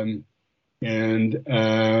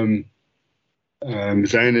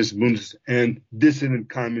Zionist Bundists and dissident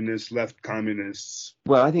communists, left communists.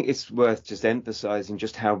 Well, I think it's worth just emphasizing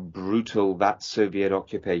just how brutal that Soviet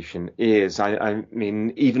occupation is. I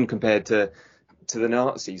mean, even compared to the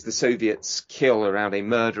Nazis, the Soviets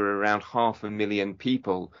murder around 500,000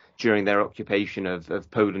 people during their occupation of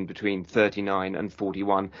Poland between 1939 and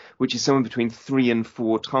 1941, which is somewhere between 3 and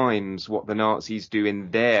 4 times what the Nazis do in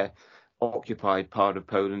their occupied part of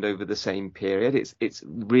Poland over the same period. It's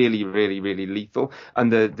really, really, really lethal.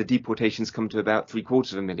 And the deportations come to about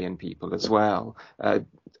 750,000 people as well.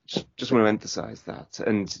 Just want to emphasize that.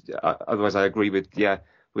 And otherwise, I agree with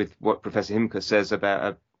what Professor Himka says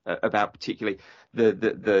about particularly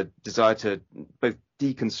the desire to both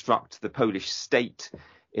deconstruct the Polish state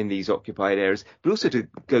in these occupied areas, but also to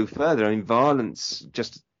go further. I mean, violence,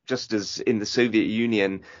 just as in the Soviet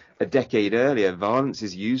Union a decade earlier, violence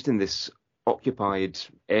is used in this occupied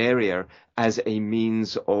area as a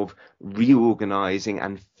means of reorganizing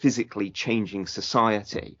and physically changing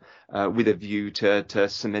society with a view to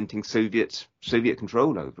cementing Soviet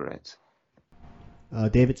control over it.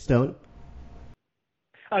 David Stone?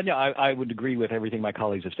 No, I would agree with everything my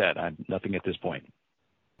colleagues have said. I'm nothing at this point.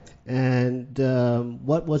 And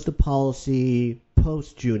what was the policy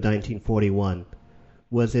post-June 1941?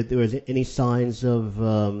 Was there any signs of,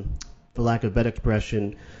 for lack of better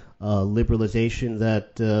expression, liberalization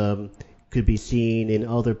that could be seen in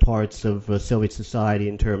other parts of Soviet society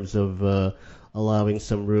in terms of allowing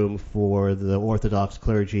some room for the Orthodox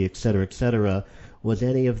clergy, et cetera, et cetera? Was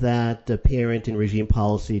any of that apparent in regime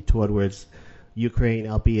policy towards Ukraine,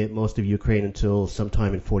 albeit most of Ukraine until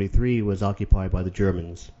sometime in 1943 was occupied by the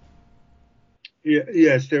Germans?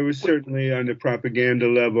 Yes, there was certainly on the propaganda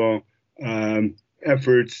level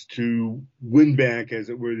efforts to win back, as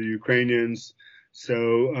it were, the Ukrainians.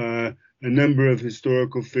 So a number of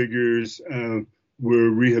historical figures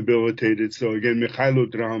were rehabilitated. So again, Mikhailo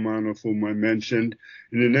Drahomanov, whom I mentioned,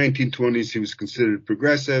 in the 1920s he was considered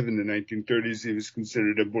progressive. In the 1930s he was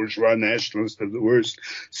considered a bourgeois nationalist of the worst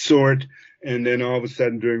sort. And then all of a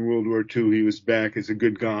sudden during World War II he was back as a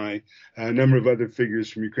good guy. A number of other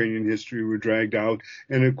figures from Ukrainian history were dragged out.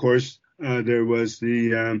 And of course there was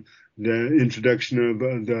the introduction of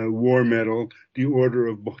the war medal, the Order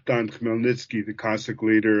of Bogdan Khmelnytsky, the Cossack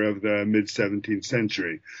leader of the mid-17th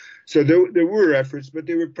century. So there were efforts, but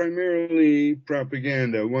they were primarily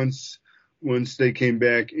propaganda. Once they came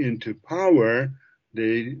back into power,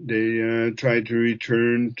 they tried to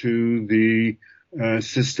return to the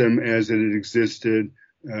system as it had existed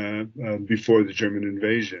before the German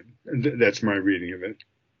invasion. That's my reading of it.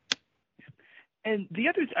 And the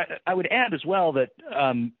other, I would add as well that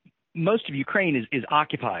most of Ukraine is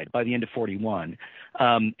occupied by the end of 41.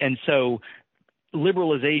 And so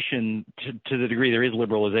liberalization, to the degree there is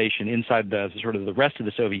liberalization inside the sort of the rest of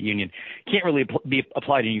the Soviet Union, can't really be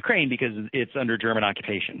applied in Ukraine because it's under German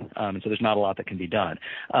occupation. And so there's not a lot that can be done.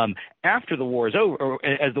 After the war is over, or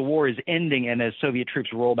as the war is ending and as Soviet troops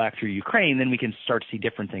roll back through Ukraine, then we can start to see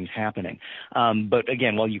different things happening. But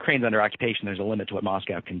again, while Ukraine's under occupation, there's a limit to what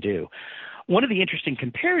Moscow can do. One of the interesting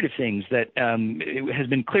comparative things that has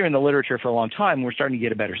been clear in the literature for a long time, we're starting to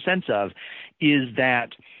get a better sense of, is that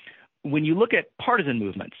when you look at partisan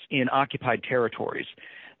movements in occupied territories,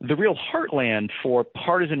 the real heartland for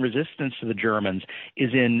partisan resistance to the Germans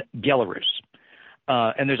is in Belarus.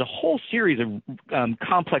 And there's a whole series of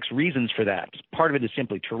complex reasons for that. Part of it is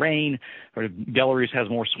simply terrain. Belarus has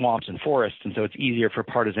more swamps and forests, and so it's easier for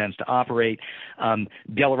partisans to operate.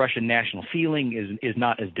 Belarusian national feeling is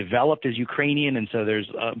not as developed as Ukrainian, and so there's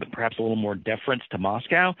perhaps a little more deference to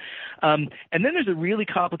Moscow. And then there's a really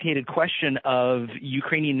complicated question of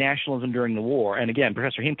Ukrainian nationalism during the war. And again,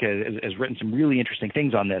 Professor Himke has written some really interesting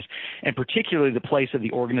things on this, and particularly the place of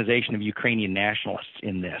the Organization of Ukrainian Nationalists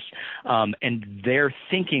in this. And they're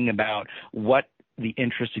thinking about what the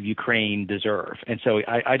interests of Ukraine deserve. And so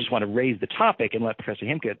I just want to raise the topic and let Professor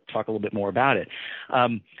Himke talk a little bit more about it.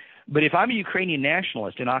 But if I'm a Ukrainian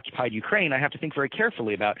nationalist in occupied Ukraine, I have to think very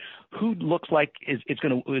carefully about who looks like is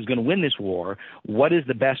going to win this war. What is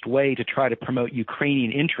the best way to try to promote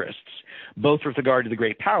Ukrainian interests, both with regard to the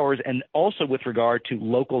great powers and also with regard to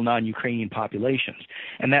local non-Ukrainian populations?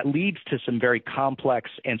 And that leads to some very complex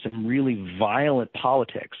and some really violent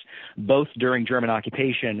politics, both during German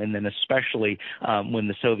occupation and then especially when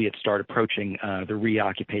the Soviets start approaching the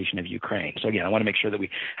reoccupation of Ukraine. So again, I want to make sure that we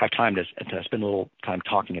have time to spend a little time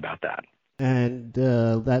talking about that. And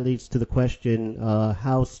that leads to the question,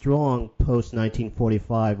 how strong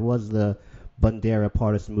post-1945 was the Bandera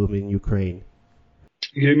partisan movement in Ukraine?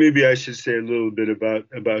 Yeah, maybe I should say a little bit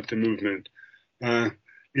about the movement.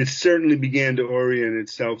 It certainly began to orient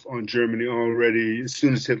itself on Germany already as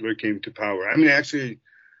soon as Hitler came to power. I mean, actually,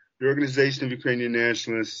 the Organization of Ukrainian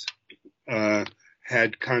Nationalists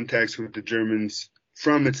had contacts with the Germans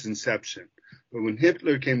from its inception. But when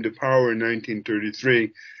Hitler came to power in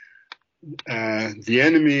 1933, the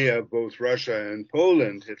enemy of both Russia and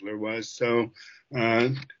Poland, Hitler was, so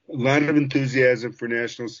a lot of enthusiasm for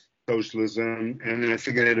National Socialism, and I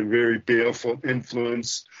think it had a very baleful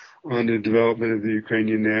influence on the development of the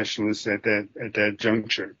Ukrainian nationalists at that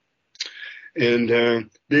juncture. And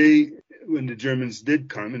when the Germans did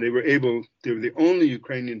come, and they were the only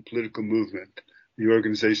Ukrainian political movement, the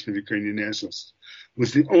Organization of Ukrainian Nationalists,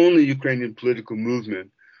 was the only Ukrainian political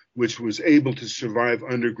movement which was able to survive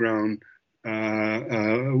underground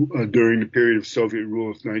during the period of Soviet rule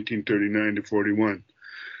of 1939 to 41.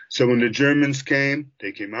 So when the Germans came,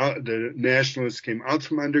 the nationalists came out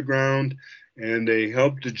from underground, and they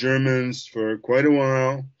helped the Germans for quite a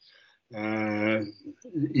while.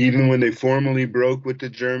 Even when they formally broke with the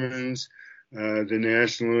Germans, the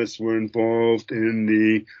nationalists were involved in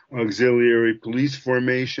the auxiliary police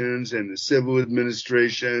formations and the civil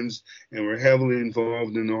administrations, and were heavily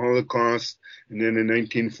involved in the Holocaust. And then in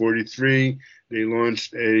 1943, they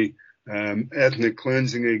launched a ethnic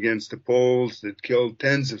cleansing against the Poles that killed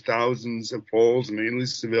tens of thousands of Poles, mainly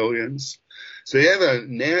civilians. So they have a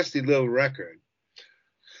nasty little record.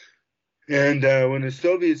 And when the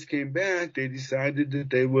Soviets came back, they decided that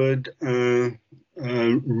they would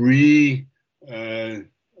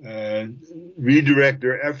redirect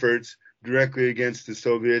their efforts directly against the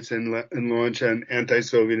Soviets and launch an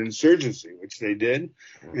anti-Soviet insurgency, which they did,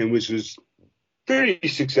 and which was pretty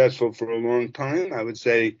successful for a long time. I would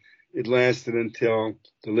say it lasted until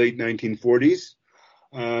the late 1940s.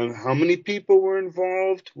 How many people were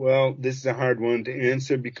involved? Well, this is a hard one to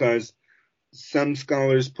answer because some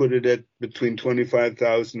scholars put it at between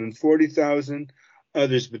 25,000 and 40,000.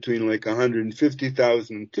 Others between like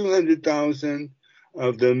 150,000 and 200,000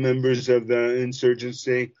 of the members of the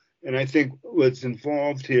insurgency. And I think what's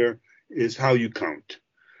involved here is how you count.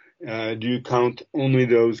 Do you count only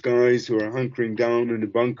those guys who are hunkering down in the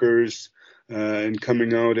bunkers and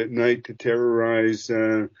coming out at night to terrorize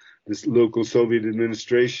this local Soviet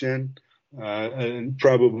administration? And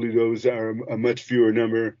probably those are a much fewer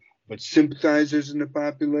number, but sympathizers in the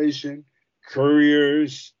population,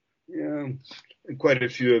 couriers, and quite a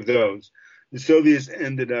few of those. The Soviets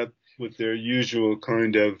ended up with their usual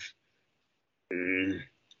kind of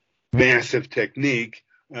massive technique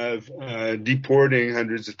of deporting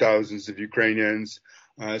hundreds of thousands of Ukrainians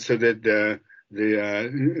so that the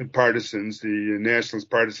partisans, the nationalist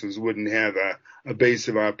partisans, wouldn't have a base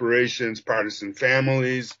of operations. Partisan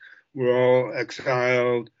families were all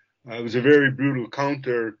exiled. It was a very brutal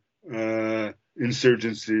counter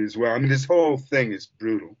insurgency as well. I mean, this whole thing is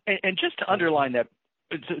brutal. And just to underline that,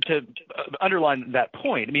 underline that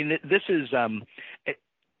point, I mean, this is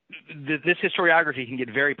this historiography can get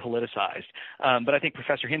very politicized. But I think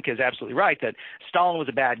Professor Himke is absolutely right that Stalin was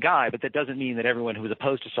a bad guy, but that doesn't mean that everyone who was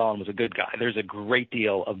opposed to Stalin was a good guy. There's a great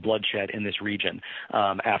deal of bloodshed in this region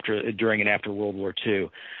during and after World War II.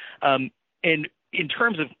 And in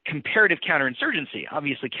terms of comparative counterinsurgency,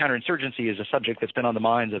 obviously counterinsurgency is a subject that's been on the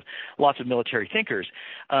minds of lots of military thinkers.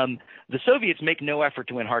 The Soviets make no effort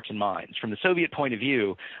to win hearts and minds. From the Soviet point of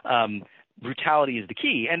view, brutality is the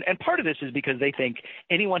key. And part of this is because they think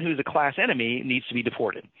anyone who's a class enemy needs to be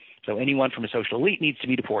deported. So anyone from a social elite needs to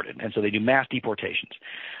be deported. And so they do mass deportations.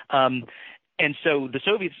 And so the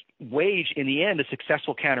Soviets wage, in the end, a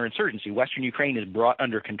successful counterinsurgency. Western Ukraine is brought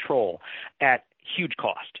under control at huge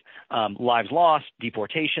cost. Lives lost,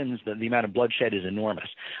 deportations, the amount of bloodshed is enormous.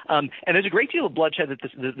 And there's a great deal of bloodshed that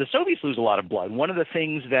the Soviets lose a lot of blood. One of the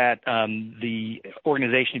things that the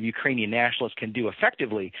Organization of Ukrainian Nationalists can do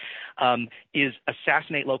effectively is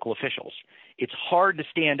assassinate local officials. It's hard to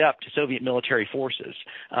stand up to Soviet military forces.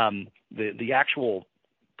 The actual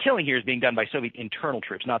killing here is being done by Soviet internal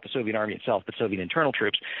troops, not the Soviet army itself, but Soviet internal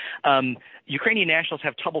troops. Ukrainian nationalists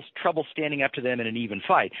have trouble standing up to them in an even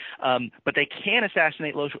fight, but they can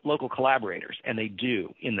assassinate local collaborators, and they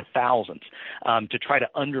do in the thousands to try to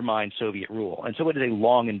undermine Soviet rule. And so it is a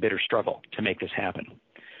long and bitter struggle to make this happen.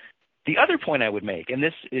 The other point I would make, and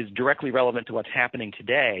this is directly relevant to what's happening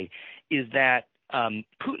today, is that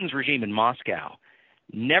Putin's regime in Moscow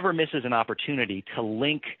never misses an opportunity to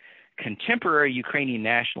link contemporary Ukrainian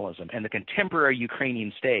nationalism and the contemporary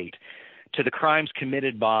Ukrainian state to the crimes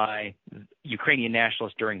committed by Ukrainian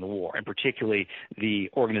nationalists during the war, and particularly the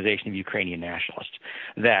Organization of Ukrainian Nationalists.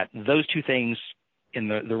 That those two things in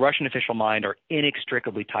the Russian official mind are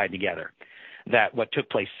inextricably tied together. That what took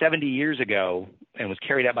place 70 years ago and was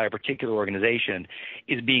carried out by a particular organization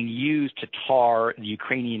is being used to tar the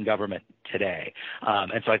Ukrainian government today.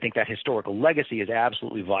 And so I think that historical legacy is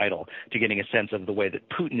absolutely vital to getting a sense of the way that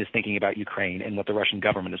Putin is thinking about Ukraine and what the Russian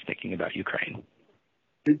government is thinking about Ukraine.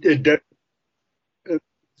 Let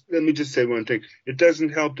me just say one thing. It doesn't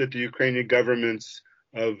help that the Ukrainian governments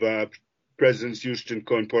of Presidents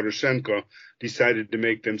Yushchenko and Poroshenko decided to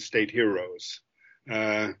make them state heroes.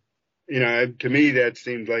 To me, that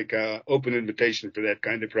seemed like an open invitation for that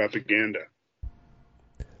kind of propaganda.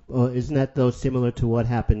 Well, isn't that, though, similar to what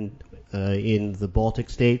happened in the Baltic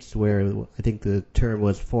states, where I think the term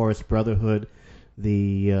was Forest Brotherhood,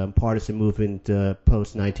 the partisan movement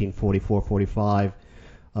post-1944-45,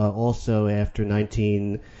 also after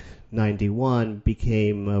 1991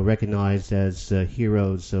 became recognized as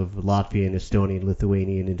heroes of Latvian, Estonian,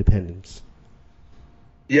 Lithuanian independence?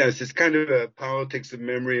 Yes, it's kind of a politics of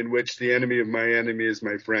memory in which the enemy of my enemy is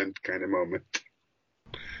my friend kind of moment.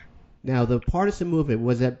 Now, the partisan movement,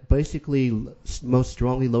 was that basically most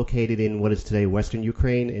strongly located in what is today Western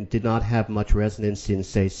Ukraine and did not have much resonance in,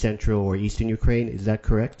 say, Central or Eastern Ukraine? Is that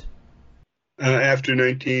correct? After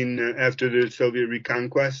the Soviet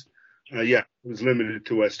reconquest, it was limited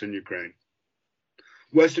to Western Ukraine.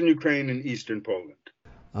 Western Ukraine and Eastern Poland.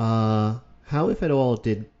 How, if at all,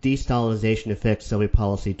 did de-Stalinization affect Soviet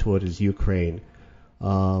policy towards Ukraine?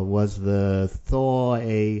 Was the thaw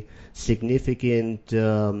a significant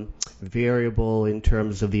variable in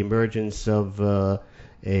terms of the emergence of a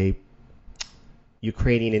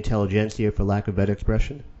Ukrainian intelligentsia, for lack of better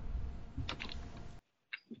expression?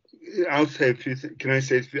 I'll say a few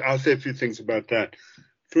things about that.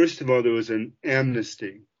 First of all, there was an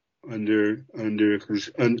amnesty after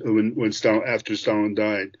Stalin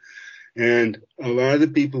died. And a lot of the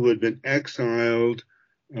people who had been exiled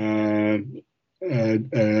during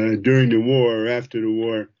the war or after the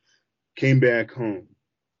war came back home.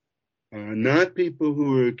 Not people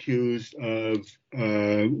who were accused of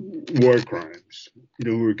war crimes,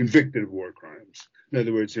 who were convicted of war crimes. In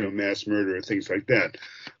other words, mass murder or things like that.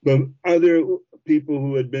 But other people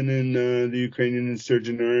who had been in the Ukrainian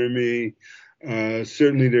insurgent army,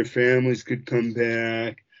 certainly their families could come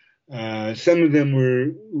back. Some of them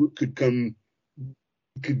could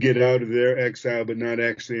get out of their exile, but not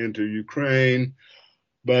actually enter Ukraine.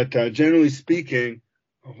 But generally speaking,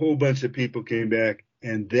 a whole bunch of people came back,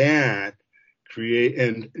 and that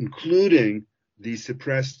including the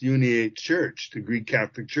suppressed Uniate Church, the Greek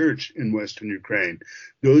Catholic Church in Western Ukraine.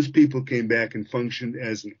 Those people came back and functioned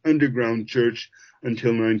as an underground church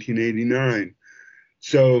until 1989.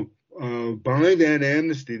 So by that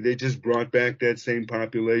amnesty, they just brought back that same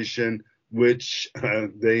population, which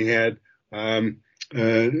they had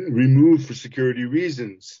removed for security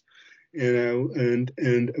reasons.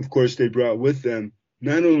 And of course, they brought with them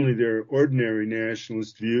not only their ordinary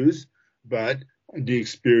nationalist views, but the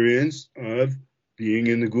experience of being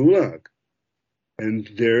in the Gulag. And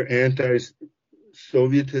their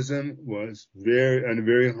anti-Sovietism was on a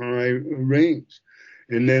very high range.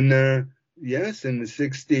 And then, yes, in the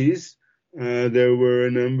 60s, there were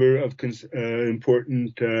a number of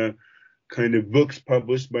important kind of books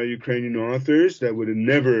published by Ukrainian authors that would have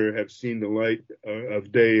never have seen the light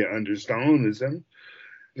of day under Stalinism.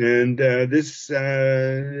 And this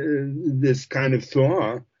kind of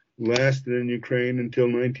thaw lasted in Ukraine until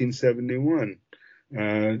 1971.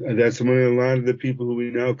 That's when a lot of the people who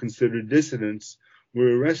we now consider dissidents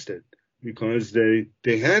were arrested because they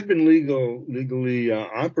had been legally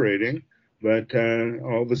operating, but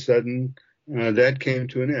all of a sudden that came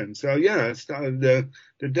to an end. So yeah, the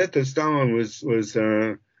death of Stalin was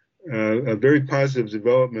a very positive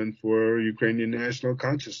development for Ukrainian national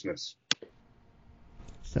consciousness.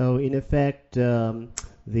 So in effect,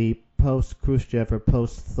 the post-Khrushchev or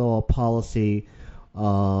post-Thaw policy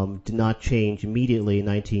did not change immediately in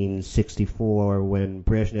 1964 when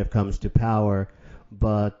Brezhnev comes to power,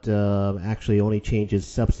 but actually only changes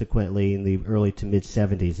subsequently in the early to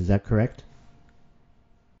mid-70s. Is that correct?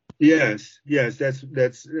 Yes, that's.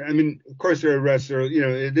 I mean, of course, there are arrests.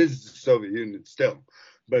 It is the Soviet Union still,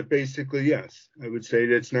 but basically, yes, I would say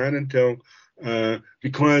that's not until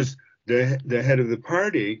because the head of the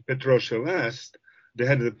party, Petro Shelest, the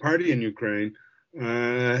head of the party in Ukraine,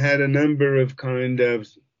 had a number of kind of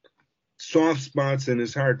soft spots in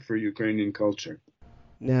his heart for Ukrainian culture.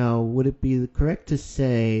 Now, would it be correct to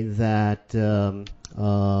say that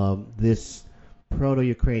this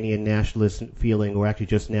proto-Ukrainian nationalist feeling, or actually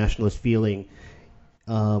just nationalist feeling,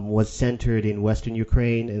 was centered in Western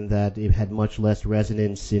Ukraine and that it had much less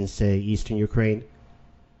resonance in, say, Eastern Ukraine?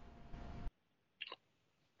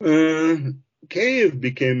 Kyiv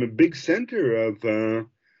became a big center of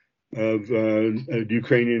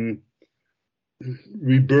Ukrainian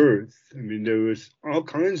rebirth. I mean, there was all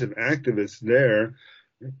kinds of activists there,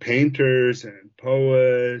 painters and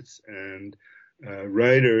poets and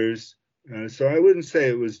writers. So I wouldn't say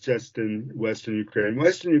it was just in Western Ukraine.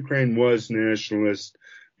 Western Ukraine was nationalist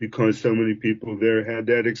because so many people there had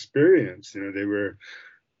that experience. They were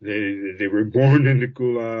born in the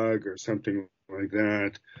Gulag or something like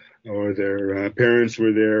that, or their parents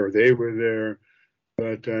were there, or they were there.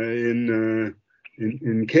 But in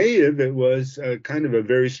Kyiv, it was kind of a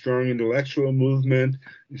very strong intellectual movement.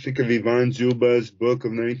 You think of Ivan Zuba's book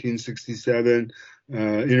of 1967,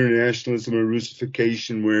 Internationalism or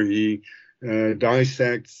Russification, where he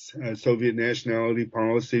dissects Soviet nationality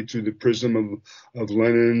policy through the prism of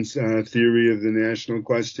Lenin's theory of the national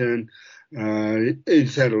question.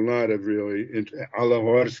 It's had a lot of really. Alla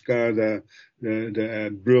Horska, the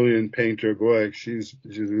brilliant painter, boy, she's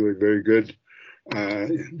really very good.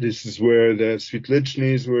 This is where the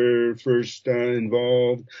Svetlichnys were first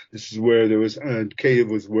involved. This is where there was Kyiv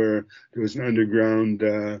was where there was an underground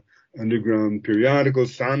periodical,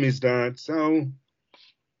 Samizdat. So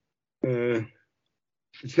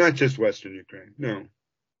it's not just Western Ukraine, no.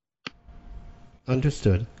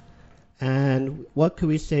 Understood. And what could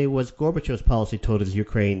we say was Gorbachev's policy towards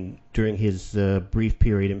Ukraine during his brief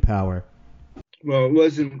period in power? Well, it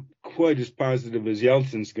wasn't quite as positive as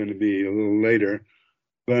Yeltsin's going to be a little later,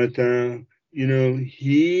 but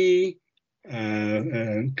he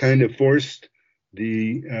kind of forced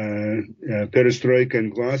the perestroika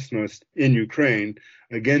and glasnost in Ukraine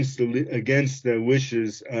against the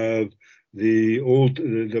wishes of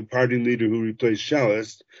the party leader who replaced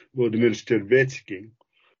Shelest, Volodymyr Stervetsky.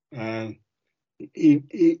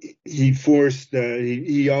 He forced.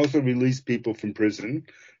 He also released people from prison.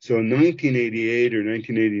 So in 1988 or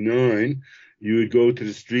 1989, you would go to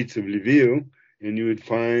the streets of Lviv and you would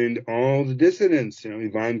find all the dissidents.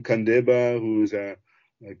 Ivan Kandeba, who's a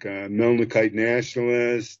Melnikite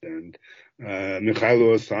nationalist, and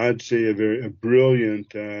Mikhailo Osadchi, a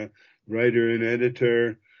brilliant writer and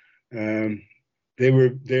editor. They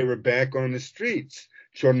were back on the streets.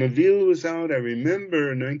 Chornovil was out. I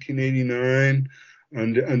remember in 1989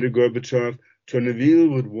 under Gorbachev,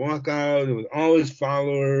 Chornovil would walk out with all his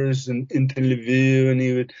followers into Lviv, and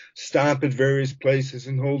he would stop at various places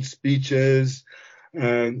and hold speeches.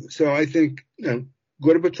 So I think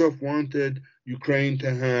Gorbachev wanted Ukraine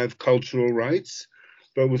to have cultural rights,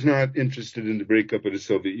 but was not interested in the breakup of the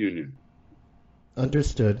Soviet Union.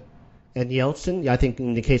 Understood. And Yeltsin, I think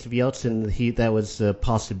in the case of Yeltsin, that was a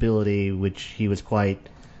possibility which he was quite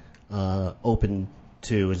open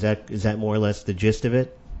to. Is that more or less the gist of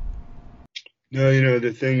it? No,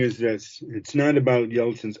 the thing is that it's not about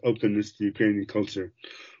Yeltsin's openness to Ukrainian culture.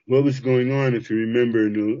 What was going on, if you remember,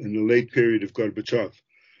 in the late period of Gorbachev,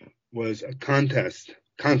 was a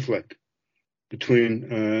conflict between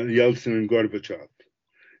Yeltsin and Gorbachev.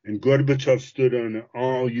 And Gorbachev stood on an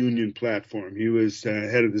all-union platform. He was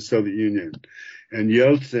head of the Soviet Union. And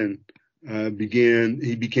Yeltsin became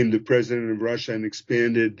the president of Russia and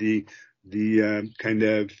expanded the kind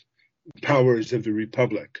of powers of the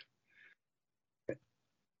republic.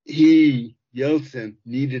 Yeltsin,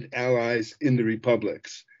 needed allies in the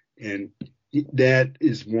republics. And that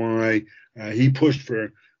is why he pushed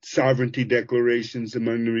for sovereignty declarations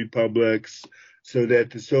among the republics so that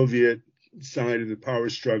the Soviet side of the power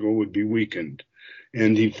struggle would be weakened.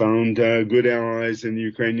 And he found good allies in the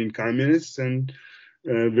Ukrainian communists, and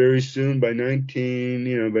very soon, by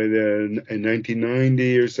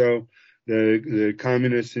 1990 or so, the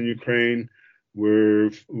communists in Ukraine were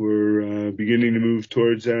beginning to move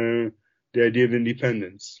towards the idea of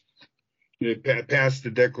independence. They passed the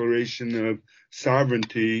Declaration of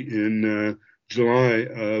Sovereignty in July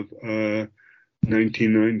of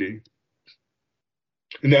 1990.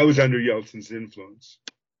 And that was under Yeltsin's influence.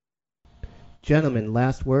 Gentlemen,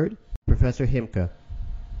 last word. Professor Himka.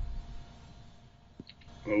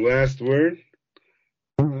 The last word?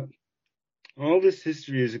 All this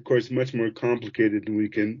history is, of course, much more complicated than we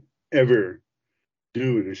can ever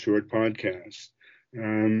do in a short podcast.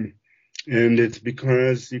 And it's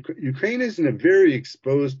because Ukraine is in a very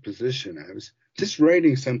exposed position. I was just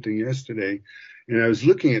writing something yesterday, and I was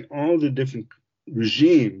looking at all the different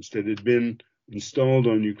regimes that had been installed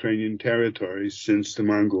on Ukrainian territories since the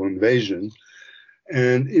Mongol invasion.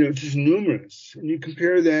 And, just numerous. And you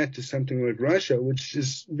compare that to something like Russia, which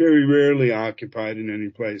is very rarely occupied in any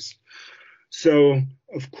place. So,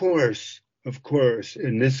 of course,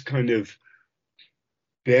 in this kind of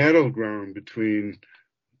battleground between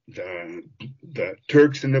the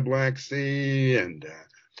Turks in the Black Sea and the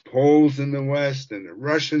Poles in the West and the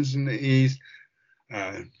Russians in the East,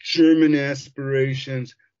 German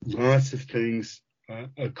aspirations, lots of things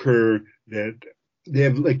occur that they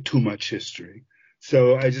have like too much history.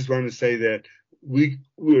 So I just want to say that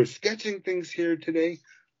we're sketching things here today,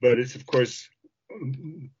 but it's of course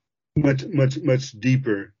much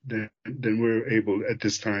deeper than we're able at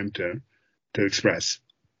this time to express.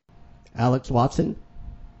 Alex Watson?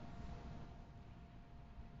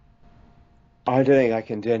 I don't think I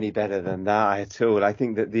can do any better than that at all. I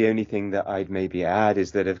think that the only thing that I'd maybe add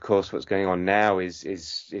is that, of course, what's going on now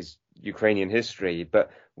is Ukrainian history.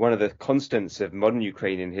 But one of the constants of modern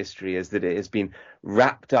Ukrainian history is that it has been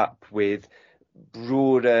wrapped up with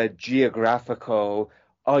broader geographical,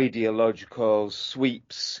 ideological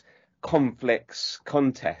sweeps, conflicts,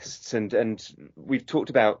 contests. And we've talked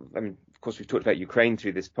about, of course, we've talked about Ukraine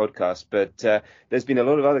through this podcast, but there's been a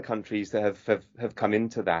lot of other countries that have come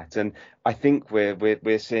into that, and I think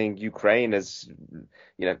we're seeing Ukraine as,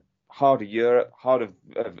 heart of Europe, heart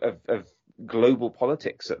of global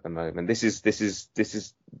politics at the moment. This is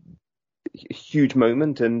a huge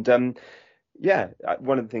moment, and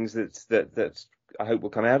one of the things that I hope will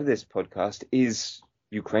come out of this podcast is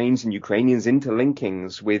Ukraine's and Ukrainians'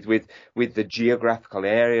 interlinkings with the geographical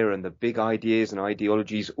area and the big ideas and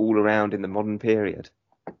ideologies all around in the modern period.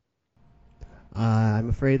 I'm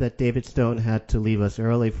afraid that David Stone had to leave us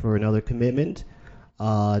early for another commitment.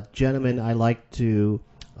 Gentlemen, I'd like to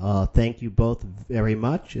thank you both very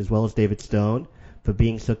much, as well as David Stone, for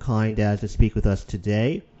being so kind as to speak with us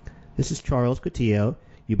today. This is Charles Coutinho.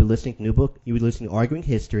 You've been listening to Arguing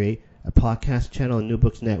History, a podcast channel on New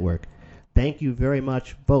Books Network. Thank you very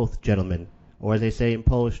much, both gentlemen, or as they say in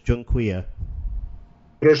Polish, dziękuję.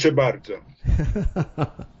 Proszę bardzo.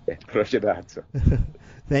 Proszę bardzo.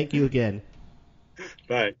 Thank you again.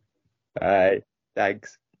 Bye. Bye.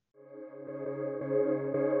 Thanks.